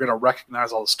with. You're going to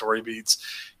recognize all the story beats.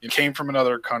 It came from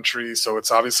another country, so it's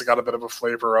obviously got a bit of a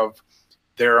flavor of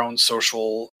their own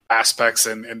social aspects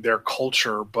and their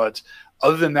culture. But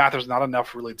other than that, there's not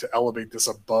enough really to elevate this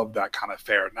above that kind of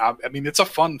fare. Now, I mean, it's a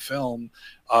fun film.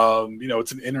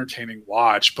 It's an entertaining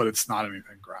watch, but it's not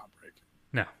anything groundbreaking.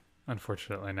 No,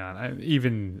 unfortunately not.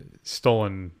 Even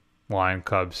Stolen Lion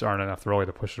Cubs aren't enough really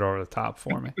to push it over the top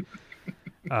for me.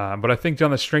 But I think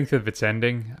on the strength of its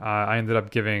ending, I ended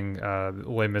up giving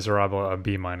Les Misérables a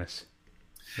B-. What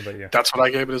about you? That's what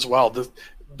I gave it as well.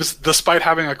 Despite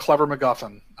having a clever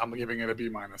MacGuffin, I'm giving it a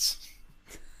B-.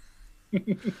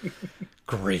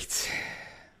 Great.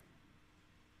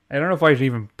 I don't know if I should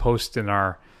even post in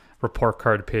our report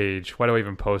card page. Why do I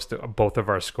even post both of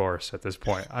our scores at this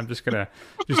point? I'm just going to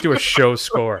just do a show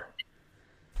score.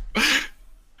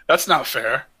 That's not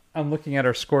fair. I'm looking at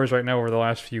our scores right now over the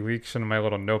last few weeks in my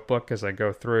little notebook as I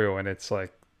go through, and it's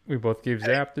like we both gave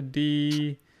Zapped a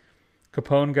D.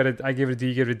 Capone I gave it a D,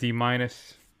 you gave it a D-.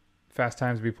 Fast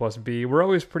Times B+B. We're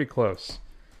always pretty close.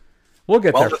 We'll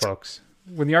get there, folks.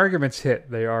 When the arguments hit,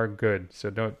 they are good. So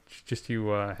don't just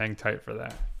hang tight for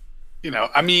that.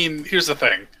 I mean, here's the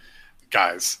thing,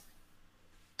 guys.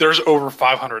 There's over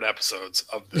 500 episodes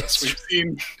of this. We've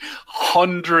seen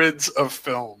hundreds of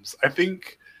films. I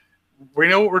think we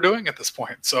know what we're doing at this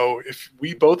point. So if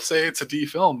we both say it's a D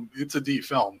film, it's a D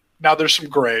film. Now there's some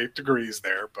gray degrees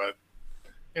there, but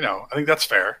I think that's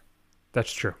fair.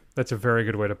 That's true. That's a very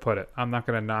good way to put it. I'm not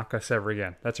going to knock us ever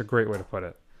again. That's a great way to put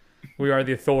it. We are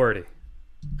the authority.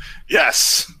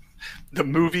 Yes, the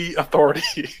movie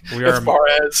authority. As far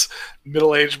as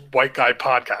middle-aged white guy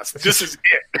podcast, this is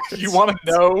it. You want to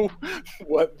know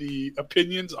what the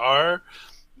opinions are?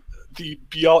 The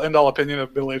be-all, end-all opinion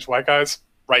of middle-aged white guys,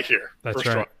 right here. That's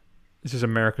right. This is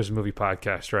America's movie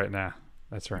podcast right now.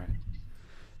 That's right.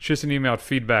 Shoot us an email at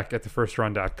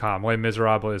feedback@thefirstrun.com. Les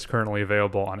Misérables is currently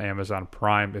available on Amazon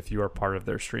Prime if you are part of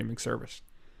their streaming service.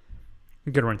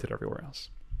 You can rent it everywhere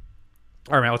else.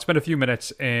 All right, man, let's spend a few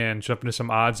minutes and jump into some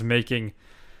odds making.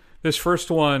 This first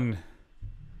one,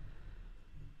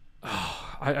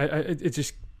 it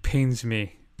just pains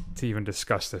me to even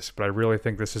discuss this, but I really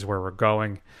think this is where we're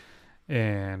going,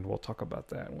 and we'll talk about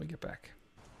that when we get back.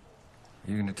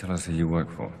 You're going to tell us who you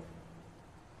work for?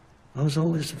 I was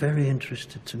always very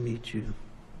interested to meet you.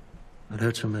 I'd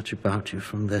heard so much about you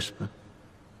from Vespa.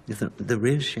 The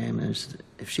real shame is that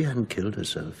if she hadn't killed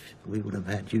herself, we would have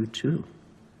had you too.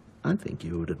 I think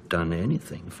you would have done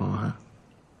anything for her.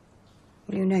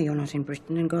 Well, you know you're not in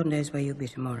Britain, and God knows where you'll be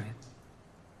tomorrow.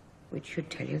 Which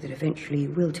should tell you that eventually you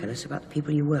will tell us about the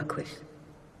people you work with.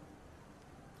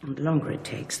 And the longer it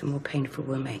takes, the more painful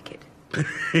we'll make it.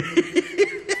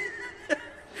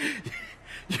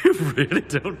 You really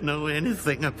don't know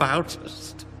anything about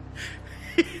us.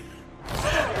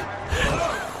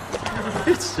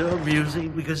 It's so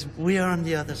amusing because we are on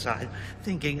the other side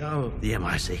thinking, oh, the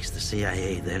MI6, the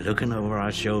CIA, they're looking over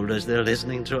our shoulders, they're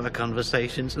listening to our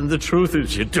conversations, and the truth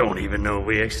is you don't even know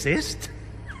we exist.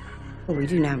 Well, we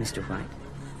do now, Mr. White.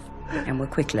 And we're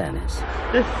quick learners.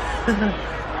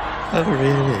 Oh,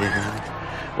 really?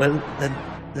 Well, then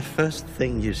the first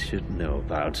thing you should know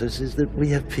about us is that we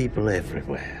have people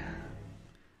everywhere.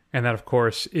 And that, of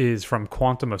course, is from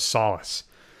Quantum of Solace.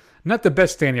 Not the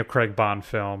best Daniel Craig Bond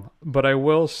film, but I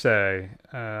will say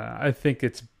I think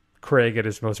it's Craig at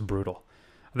his most brutal.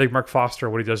 I think Mark Foster,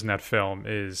 what he does in that film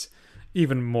is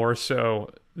even more so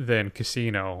than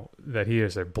Casino, that he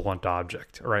is a blunt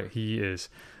object, right? It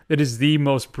is the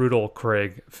most brutal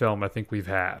Craig film I think we've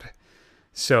had.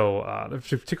 So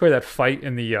particularly that fight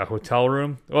in the hotel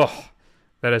room,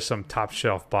 that is some top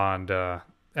shelf Bond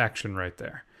action right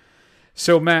there.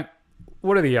 So Matt,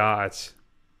 what are the odds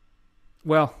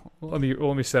Well, let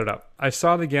me set it up. I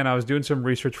saw it again. I was doing some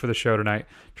research for the show tonight,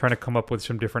 trying to come up with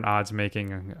some different odds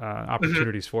making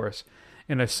opportunities for us.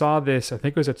 And I saw this, I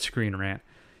think it was at Screen Rant.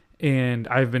 And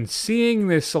I've been seeing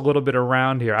this a little bit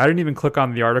around here. I didn't even click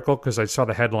on the article because I saw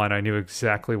the headline. I knew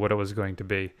exactly what it was going to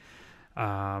be.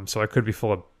 So I could be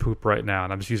full of poop right now,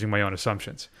 and I'm just using my own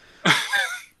assumptions.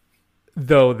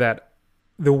 Though that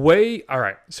the way, all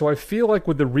right, so I feel like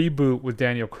with the reboot with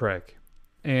Daniel Craig,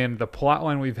 and the plot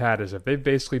line we've had is that they've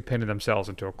basically painted themselves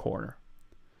into a corner.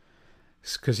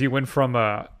 Because he went from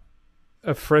a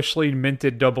freshly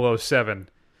minted 007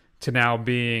 to now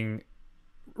being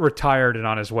retired and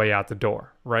on his way out the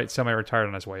door, right? Semi-retired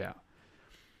on his way out.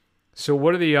 So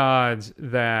what are the odds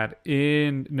that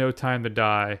in No Time to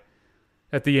Die,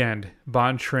 at the end,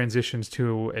 Bond transitions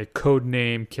to a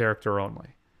codename character only?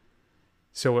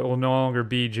 So it will no longer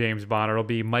be James Bond. It'll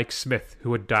be Mike Smith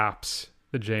who adopts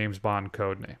the James Bond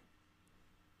codename.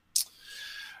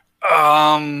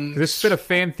 This has been a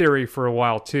fan theory for a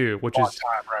while too, which is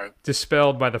right.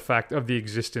 dispelled by the fact of the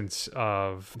existence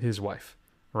of his wife.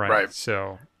 Right.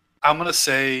 So I'm gonna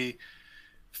say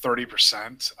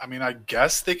 30%. I mean, I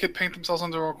guess they could paint themselves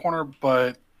into a corner,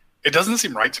 but it doesn't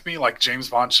seem right to me. Like James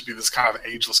Bond should be this kind of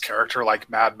ageless character, like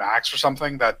Mad Max or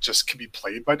something, that just can be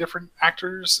played by different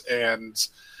actors. And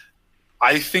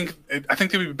I think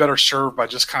they would be better served by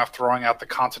just kind of throwing out the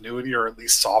continuity, or at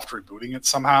least soft rebooting it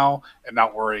somehow, and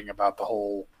not worrying about the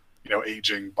whole,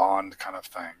 aging Bond kind of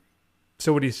thing.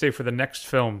 So what do you say for the next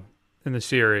film in the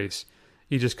series?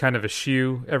 You just kind of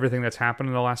eschew everything that's happened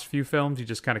in the last few films? You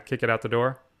just kind of kick it out the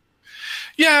door?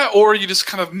 Yeah, or you just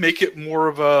kind of make it more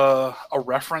of a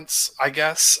reference, I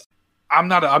guess. I'm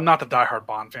not the diehard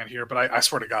Bond fan here, but I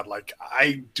swear to God, like,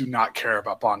 I do not care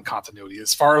about Bond continuity.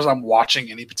 As far as I'm watching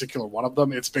any particular one of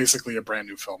them, it's basically a brand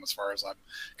new film as far as I'm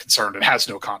concerned. It has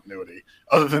no continuity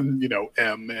other than,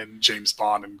 M and James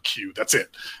Bond and Q. That's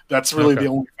it. That's really the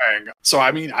only thing. So,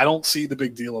 I mean, I don't see the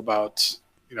big deal about,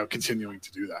 continuing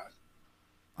to do that.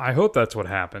 I hope that's what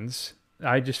happens.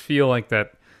 I just feel like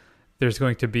that there's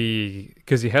going to be,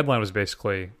 because the headline was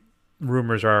basically,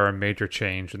 rumors are a major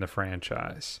change in the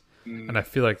franchise. And I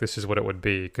feel like this is what it would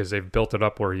be, because they've built it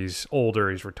up where he's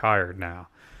older, he's retired now.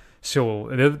 So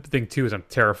the other thing too is I'm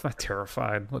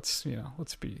terrified. Let's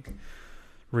be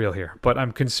real here. But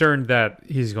I'm concerned that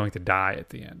he's going to die at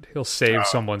the end. He'll save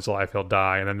someone's life, he'll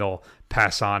die, and then they'll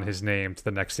pass on his name to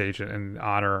the next agent in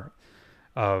honor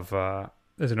of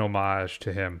as an homage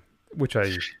to him, which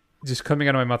I just coming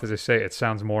out of my mouth as I say, it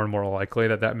sounds more and more likely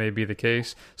that may be the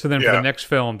case. So then for the next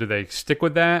film, do they stick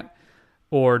with that?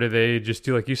 Or do they just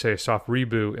do, like you say, a soft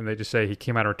reboot, and they just say he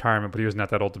came out of retirement, but he was not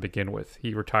that old to begin with.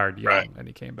 He retired young, and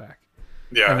he came back.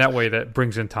 Yeah. And that way that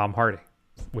brings in Tom Hardy,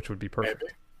 which would be perfect.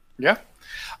 Maybe. Yeah.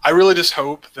 I really just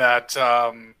hope that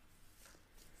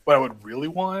what I would really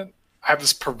want, I have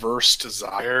this perverse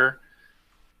desire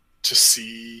to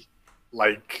see,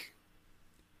 like,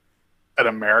 an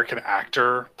American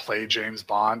actor play James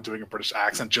Bond doing a British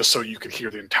accent just so you could hear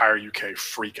the entire UK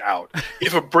freak out.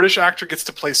 If a British actor gets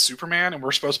to play Superman and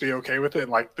we're supposed to be okay with it,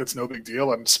 and like that's no big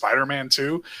deal, and Spider-Man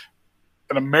too,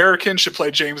 an American should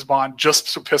play James Bond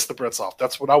just to piss the Brits off.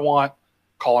 That's what I want.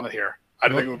 Calling it here. I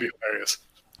think it would be hilarious.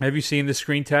 Have you seen the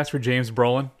screen test where James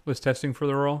Brolin was testing for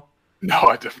the role? No,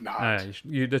 I did not.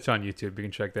 That's on YouTube. You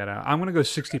can check that out. I'm going to go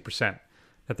 60%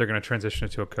 that they're going to transition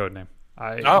it to a code name.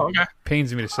 Okay.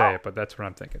 Pains me to say it, but that's what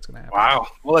I'm thinking it's going to happen. Wow.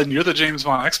 Well, then you're the James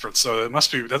Bond expert, so that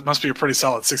must be a pretty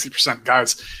solid 60%.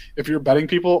 Guys, if you're betting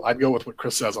people, I'd go with what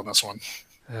Chris says on this one.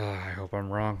 I hope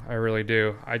I'm wrong. I really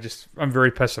do. I'm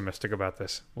very pessimistic about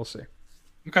this. We'll see.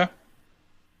 Okay.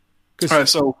 All right,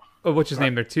 so what's his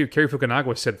name there too? Cary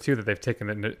Fukunaga said too that they're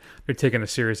taking the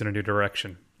series in a new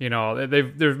direction.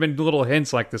 There've been little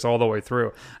hints like this all the way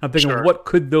through. I'm thinking, what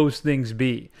could those things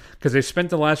be? Because they spent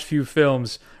the last few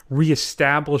films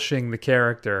reestablishing the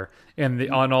character and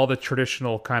on all the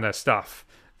traditional kind of stuff,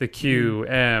 the Q,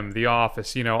 M, The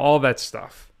Office, all that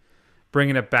stuff,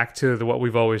 bringing it back to what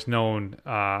we've always known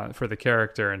for the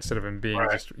character instead of him being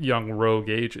just young rogue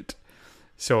agent.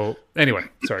 So anyway,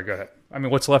 sorry, go ahead. I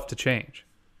mean, what's left to change?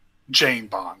 Jane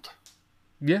Bond.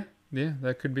 Yeah,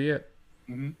 that could be it.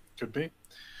 Mm-hmm. Could be.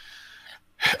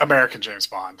 American James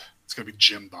Bond. It's going to be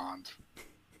Jim Bond.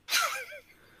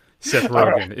 Seth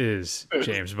Rogen is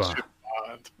James Bond. Jim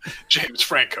Bond. James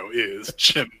Franco is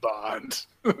Jim Bond.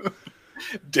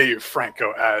 Dave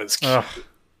Franco as Q.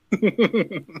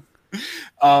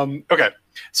 Okay,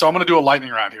 so I'm going to do a lightning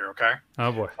round here, okay?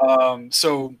 Oh, boy.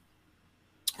 So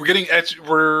we're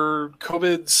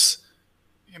COVID's,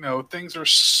 things are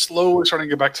slowly starting to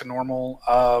get back to normal.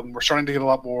 We're starting to get a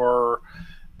lot more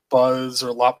buzz or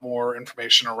a lot more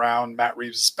information around Matt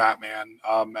Reeves' Batman,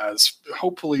 as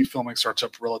hopefully filming starts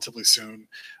up relatively soon.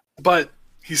 But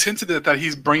he's hinted at that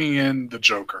he's bringing in the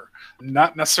Joker,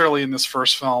 not necessarily in this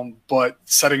first film, but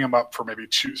setting him up for maybe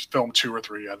film 2 or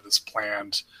 3 out of this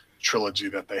planned trilogy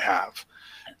that they have.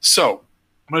 So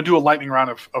I'm going to do a lightning round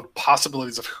of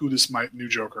possibilities of who this new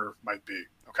Joker might be.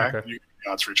 Okay? You give me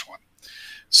the odds for each one.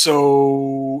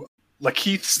 So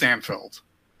Lakeith Stanfield.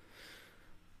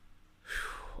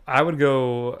 I would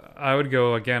go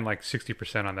again like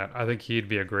 60% on that. I think he'd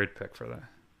be a great pick for that.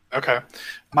 Okay.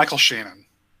 Michael Shannon.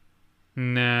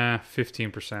 Nah,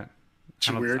 15%.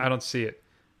 Too weird? I don't see it.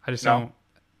 I don't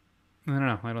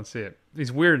know. I don't see it.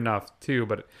 He's weird enough too,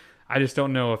 but I just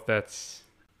don't know if that's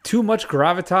too much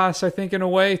gravitas, I think, in a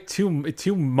way. Too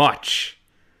much.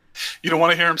 You don't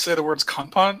want to hear him say the words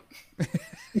cunt punt?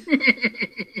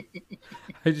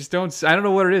 I don't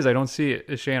know what it is. I don't see it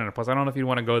as Shannon. Plus, I don't know if you'd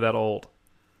want to go that old.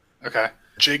 Okay.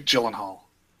 Jake Gyllenhaal.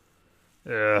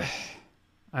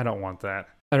 I don't want that.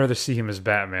 I'd rather see him as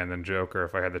Batman than Joker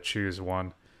if I had to choose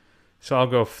one. So I'll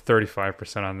go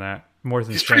 35% on that. More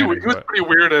than Shannon. He was pretty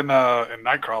weird in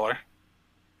Nightcrawler.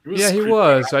 He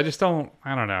was. I don't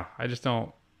know. I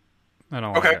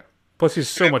don't like it. Plus, he's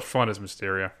so much fun as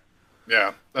Mysterio.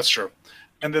 Yeah, that's true.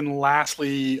 And then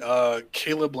lastly,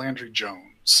 Caleb Landry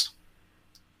Jones.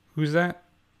 Who's that?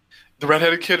 The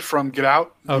redheaded kid from Get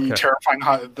Out. Okay.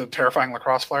 The terrifying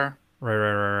lacrosse player.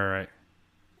 Right.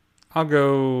 I'll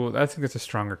go. I think that's a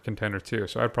stronger contender too.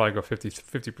 So I'd probably go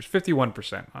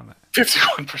 51% on that.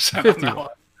 51% on that one.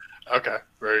 Okay,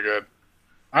 very good.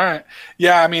 All right.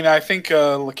 Yeah, I mean, I think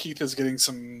Lakeith is getting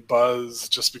some buzz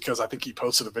just because I think he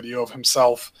posted a video of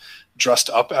himself dressed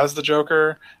up as the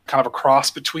Joker, kind of a cross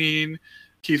between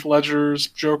Heath Ledger's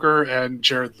Joker and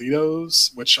Jared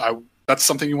Leto's, which that's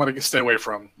something you want to stay away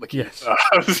from, Lakeith,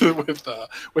 yes.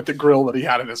 with the grill that he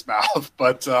had in his mouth.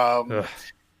 But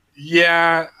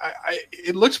yeah,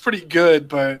 it looks pretty good,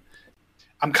 but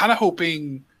I'm kind of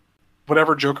hoping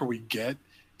whatever Joker we get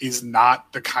is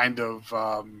not the kind of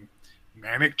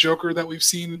manic Joker that we've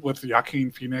seen with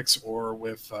Joaquin Phoenix or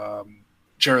with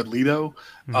Jared Leto.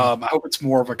 I hope it's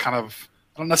more of a kind of,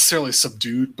 not necessarily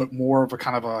subdued, but more of a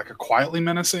kind of like a quietly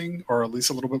menacing, or at least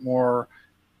a little bit more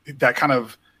that kind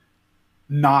of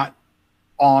not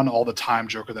on all the time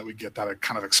Joker that we get, that it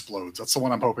kind of explodes. That's the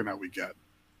one I'm hoping that we get.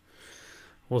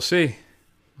 We'll see.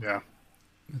 Yeah.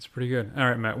 That's pretty good. All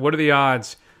right, Matt. What are the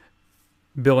odds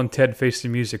Bill and Ted Face the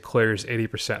Music clears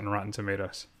 80% in Rotten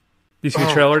Tomatoes? Did you see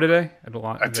the trailer today?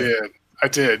 I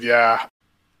did, yeah.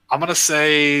 I'm going to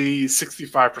say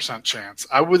 65% chance.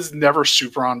 I was never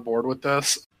super on board with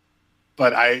this,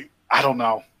 but I don't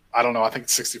know. I think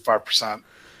it's 65%.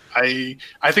 I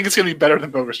think it's going to be better than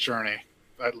Bogus Journey,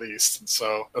 at least.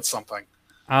 So that's something.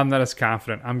 I'm not as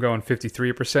confident. I'm going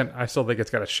 53%. I still think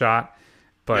it's got a shot,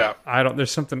 but yeah.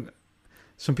 There's something.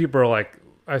 Some people are like,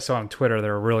 I saw on Twitter, they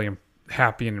were really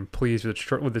happy and pleased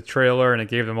with the trailer, and it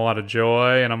gave them a lot of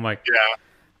joy. And I'm like,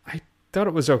 yeah, I thought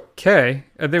it was okay.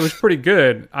 And it was pretty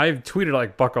good. I tweeted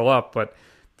like buckle up, but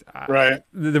right.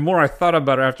 The more I thought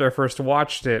about it after I first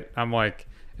watched it, I'm like,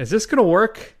 is this going to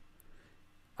work?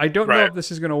 I don't know if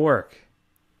this is going to work.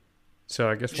 So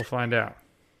I guess we'll find out.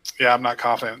 Yeah, I'm not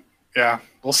confident. Yeah,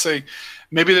 we'll see.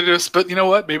 Maybe they're just, but you know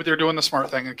what? Maybe they're doing the smart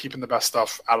thing and keeping the best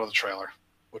stuff out of the trailer,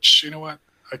 which, you know what?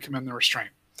 I commend the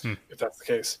restraint, if that's the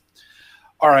case.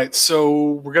 All right,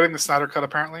 so we're getting the Snyder Cut,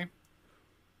 apparently.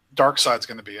 Darkseid's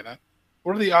going to be in it.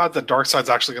 What are the odds that Darkseid's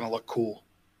actually going to look cool?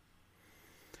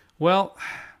 Well,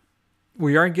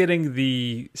 we are getting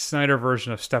the Snyder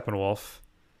version of Steppenwolf,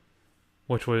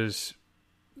 which was,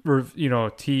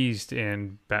 teased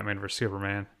in Batman vs.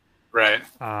 Superman. Right.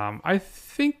 I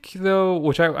think, though,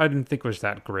 which I didn't think was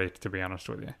that great, to be honest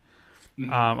with you.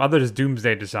 Mm-hmm. Other than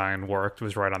Doomsday design worked,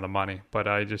 was right on the money, but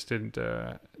I just didn't,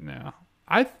 no.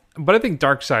 But I think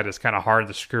Darkseid is kind of hard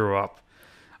to screw up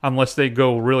unless they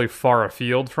go really far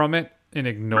afield from it and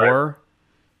ignore,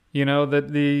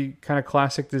 the kind of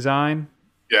classic design.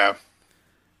 Yeah.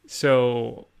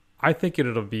 So I think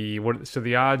it'll be,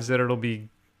 the odds that it'll be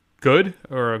good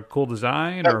or a cool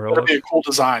design? It'll be a cool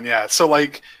design, yeah. So,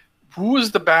 like, who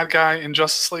was the bad guy in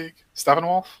Justice League?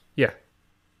 Steppenwolf? Yeah.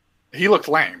 He looked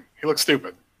lame. He looked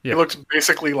stupid. Yeah. He looked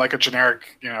basically like a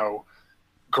generic,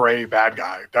 gray bad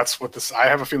guy. That's what this. I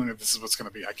have a feeling that this is what's going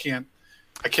to be. I can't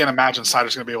imagine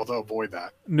Snyder's going to be able to avoid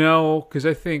that. No, because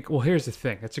I think. Well, here's the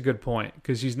thing. That's a good point,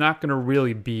 because he's not going to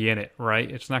really be in it, right?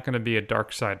 It's not going to be a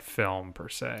Darkseid film per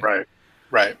se.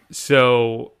 Right.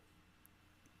 So,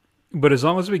 but as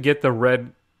long as we get the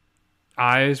red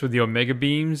eyes with the Omega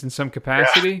beams in some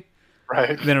capacity,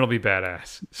 Right. then it'll be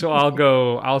badass. So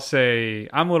I'll say,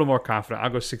 I'm a little more confident. I'll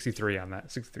go 63 on that,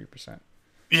 63%.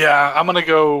 Yeah, I'm going to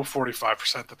go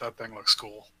 45% that thing looks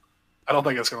cool. I don't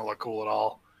think it's going to look cool at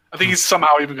all. I think he's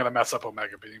somehow even going to mess up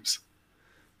Omega Beams.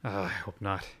 I hope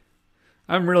not.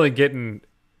 I'm really getting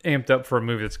amped up for a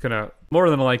movie that's going to more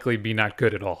than likely be not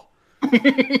good at all.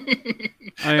 I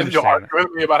And you'll argue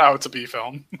with me about how it's a B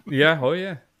film. Yeah, oh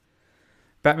yeah.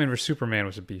 Batman vs Superman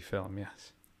was a B film,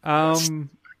 yes.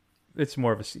 It's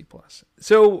more of a C+.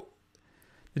 So,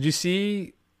 did you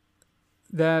see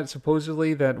that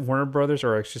supposedly that Warner Brothers,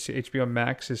 or I should say HBO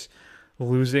Max, is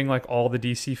losing like all the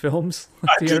DC films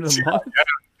at the end of the month?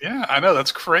 Yeah, I know.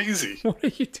 That's crazy. What are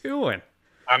you doing?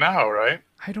 I know, right?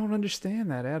 I don't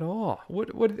understand that at all.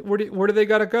 Where do they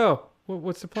got to go?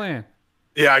 What's the plan?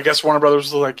 Yeah, I guess Warner Brothers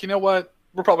was like, you know what?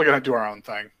 We're probably going to do our own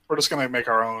thing. We're just going to make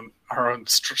our own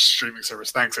streaming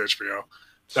service. Thanks, HBO.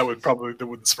 That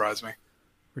wouldn't surprise me.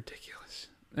 Ridiculous.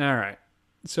 All right.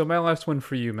 So my last one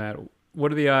for you, Matt.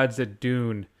 What are the odds that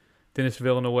Denis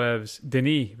Villeneuve's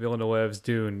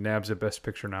Dune nabs a Best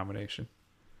Picture nomination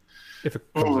if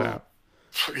it comes out?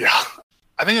 Yeah,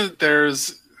 I think that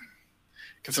there's,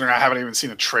 considering I haven't even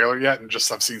seen a trailer yet and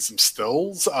just I've seen some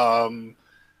stills,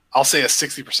 I'll say a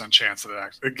 60% chance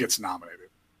that it gets nominated.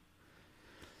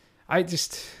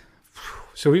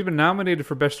 So he's been nominated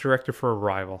for Best Director for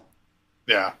Arrival.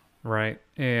 Yeah. Right.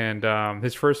 And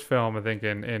his first film, I think,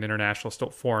 in international, still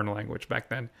foreign language back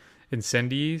then,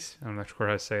 Incendies. I'm not sure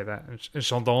how to say that.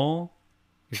 Chandon.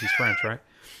 He's French, right?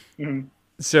 Mm-hmm.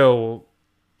 So,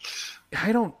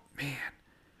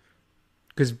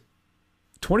 because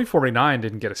 2049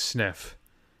 didn't get a sniff.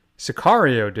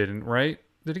 Sicario didn't, right?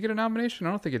 Did it get a nomination?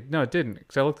 I don't think it. No, it didn't.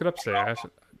 Because I looked it up today. I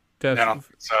don't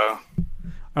think so.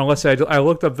 Unless I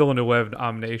looked up Villeneuve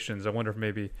nominations. I wonder if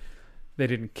maybe they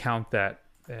didn't count that,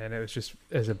 and it was just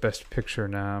as a Best Picture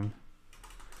nom.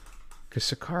 Because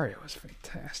Sicario was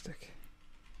fantastic.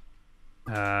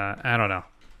 I don't know.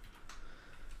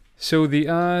 So the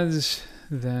odds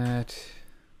that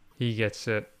he gets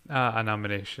a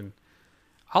nomination,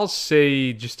 I'll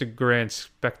say just a grand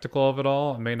spectacle of it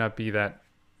all. It may not be that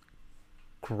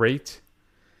great.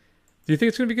 Do you think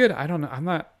it's going to be good? I don't know. I'm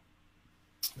not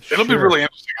It'll be really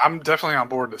interesting. I'm definitely on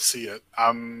board to see it.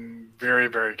 I'm very,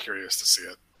 very curious to see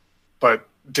it. But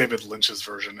David Lynch's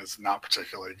version is not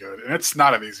particularly good. And it's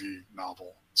not an easy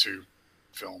novel to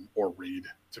film or read,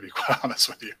 to be quite honest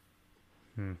with you.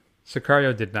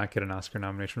 Sicario did not get an Oscar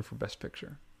nomination for Best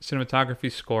Picture.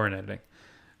 Cinematography, score, and editing.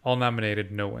 All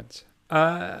nominated, no wins.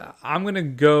 I'm going to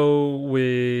go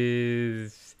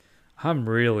with... I'm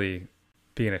really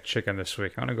being a chicken this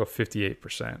week. I'm going to go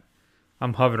 58%.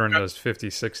 I'm hovering those 50s,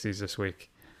 60s this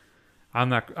week. I'm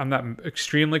not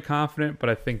extremely confident, but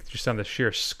I think just on the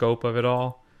sheer scope of it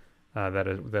all, that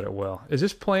it will. Is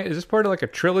this part of like a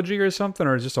trilogy or something,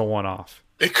 or is this a one-off?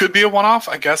 It could be a one-off.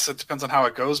 I guess it depends on how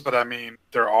it goes, but I mean,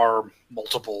 there are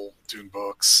multiple Dune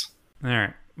books. All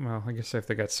right. Well, I guess if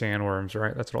they got sandworms,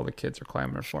 right? That's what all the kids are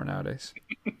clamoring for nowadays.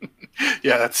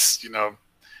 Yeah, that's,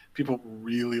 people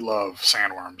really love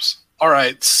sandworms. All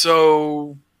right,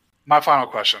 so my final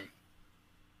question.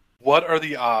 What are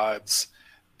the odds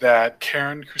that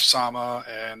Karen Kusama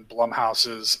and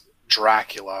Blumhouse's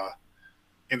Dracula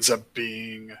ends up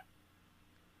being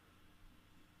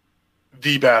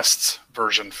the best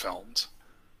version filmed?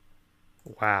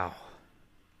 Wow.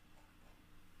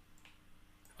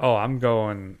 Oh, I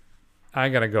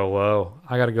gotta go low.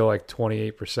 I gotta go like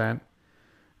 28%.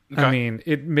 Okay. I mean,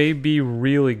 it may be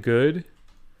really good,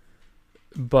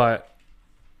 but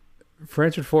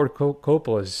Francis Ford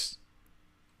Coppola's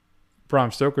Bram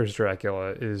Stoker's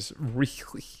Dracula is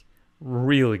really,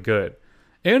 really good.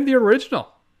 And the original,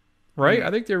 right? Mm-hmm.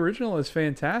 I think the original is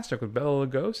fantastic with Bela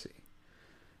Lugosi.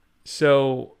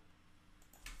 So,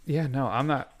 yeah, no,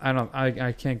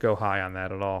 I can't go high on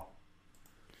that at all.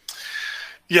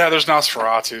 Yeah, there's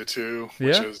Nosferatu too,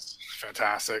 which is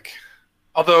fantastic.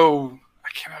 Although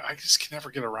I just can never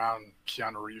get around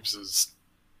Keanu Reeves's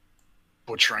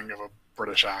butchering of a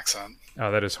British accent.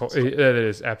 Oh, that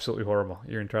is absolutely horrible.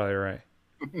 You're entirely right.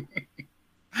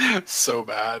 So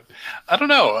bad. I don't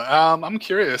know. I'm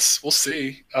curious. We'll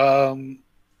see. I'm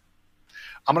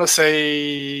going to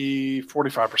say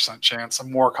 45% chance. I'm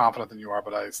more confident than you are,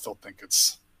 but I still think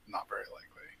it's not very likely.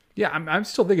 Yeah, I'm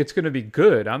still think it's going to be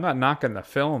good. I'm not knocking the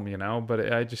film,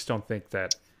 but I just don't think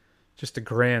that just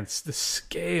the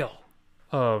scale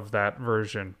of that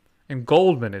version. And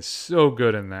Goldman is so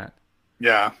good in that.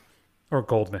 Yeah. Or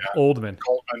Goldman. Yeah. Oldman.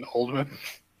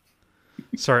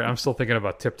 Sorry, I'm still thinking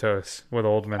about Tiptoes with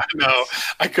Oldman. No,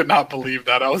 I could not believe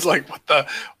that. I was like,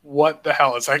 what the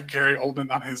hell? Is that Gary Oldman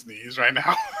on his knees right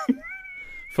now?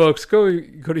 Folks, go to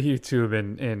YouTube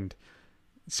and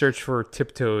search for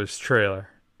Tiptoes trailer,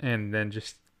 and then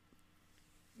just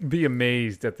be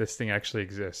amazed that this thing actually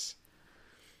exists.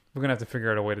 We're gonna have to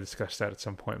figure out a way to discuss that at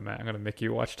some point, Matt. I'm gonna make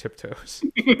you watch Tiptoes.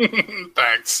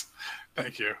 Thanks.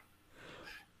 Thank you.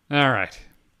 All right.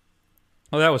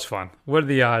 Well, that was fun. What are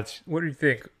the odds? What do you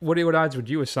think? What odds would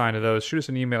you assign to those? Shoot us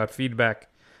an email at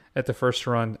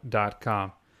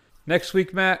feedback@thefirstrun.com. Next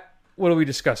week, Matt, what are we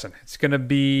discussing? It's going to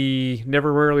be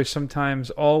Never, Rarely, Sometimes,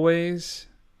 Always.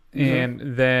 Mm-hmm. And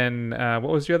then,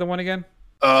 what was the other one again?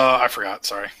 I forgot.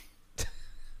 Sorry.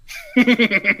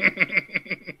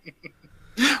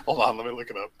 Hold on. Let me look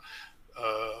it up.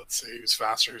 Let's see. Who's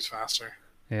faster?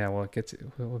 Yeah, well, it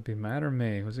would be Matt or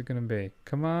me. Who's it going to be?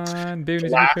 Come on, baby.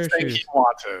 The last thing he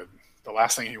wanted. The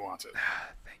last thing he wanted.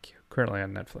 Thank you. Currently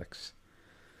on Netflix.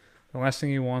 The last thing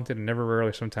he wanted, and Never,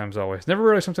 Rarely, Sometimes, Always. Never,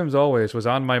 Rarely, Sometimes, Always was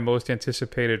on my most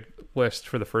anticipated list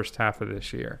for the first half of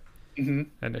this year,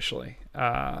 initially.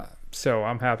 So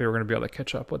I'm happy we're going to be able to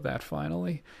catch up with that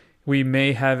finally. We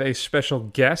may have a special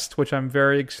guest, which I'm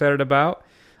very excited about.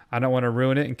 I don't want to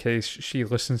ruin it in case she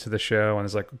listens to the show and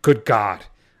is like, good God,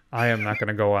 I am not going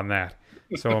to go on that.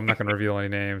 So I'm not going to reveal any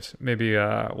names. Maybe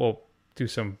we'll do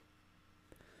some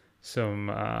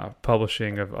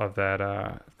publishing of that.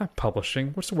 Not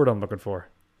publishing. What's the word I'm looking for?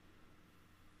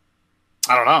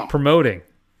 I don't know. Promoting.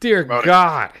 Dear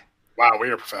God. Wow,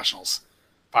 we are professionals.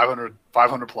 500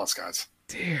 plus guys.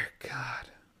 Dear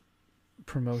God.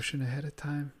 Promotion ahead of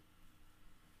time.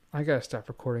 I got to stop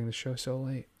recording the show so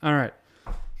late. All right.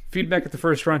 Feedback at The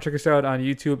First Run. Check us out on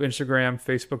YouTube, Instagram,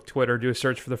 Facebook, Twitter. Do a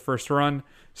search for The First Run.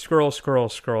 Scroll.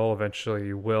 Eventually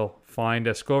you will find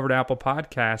us. Go over to Apple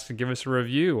Podcasts and give us a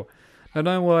review. Not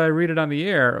only will I read it on the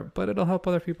air, but it'll help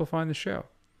other people find the show.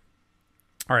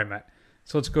 All right, Matt.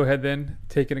 So let's go ahead then,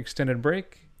 take an extended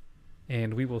break,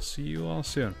 and we will see you all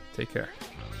soon. Take care.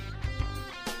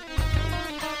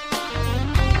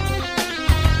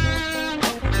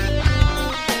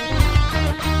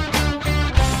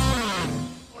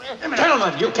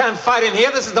 Gentlemen, you can't fight in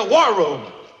here. This is the war room.